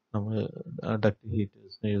എക്സ്ചേഞ്ച് നമ്മൾ ഡക്ട്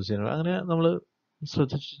ഹീറ്റേഴ്സിനെ യൂസ് ചെയ്യണം. അങ്ങനെ നമ്മൾ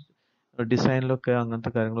ശ്രദ്ധിച്ച് ഡിസൈനിലൊക്കെ അങ്ങനത്തെ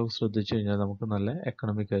കാര്യങ്ങളൊക്കെ ശ്രദ്ധിച്ചു കഴിഞ്ഞാൽ നമുക്ക് നല്ല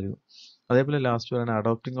എക്കണോമിക് ആയിരിക്കും. അതേപോലെ ലാസ്റ്റ് പറയുന്നത്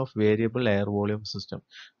adopting of variable air volume system.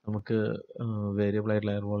 നമുക്ക് വേരിയബിൾ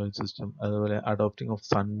ആയിട്ടുള്ള എയർ വോളിയം സിസ്റ്റം, അതുപോലെ adopting of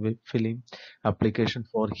sun film application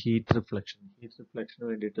for heat റിഫ്ലക്ഷന്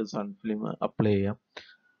വേണ്ടിയിട്ട് സൺ ഫിലിം അപ്ലൈ ചെയ്യാം.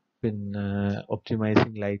 പിന്നെ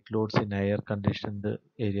optimising light lords in air conditioned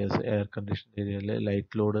ഏരിയയിൽ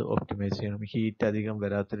ലൈറ്റ് ലോഡ് ഒപ്റ്റിമൈസ് ചെയ്യണം. ഹീറ്റ് അധികം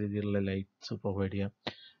വരാത്ത രീതിയിലുള്ള ലൈറ്റ്സ് പ്രൊവൈഡ് ചെയ്യാം.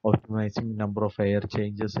 Optimising number of air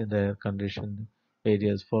changes in air conditioned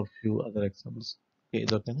areas for few other examples.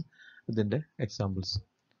 ഇതൊക്കെയാണ് ഇതിൻ്റെ എക്സാമ്പിൾസ്.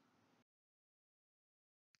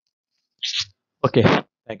 Okay,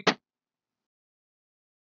 thank you.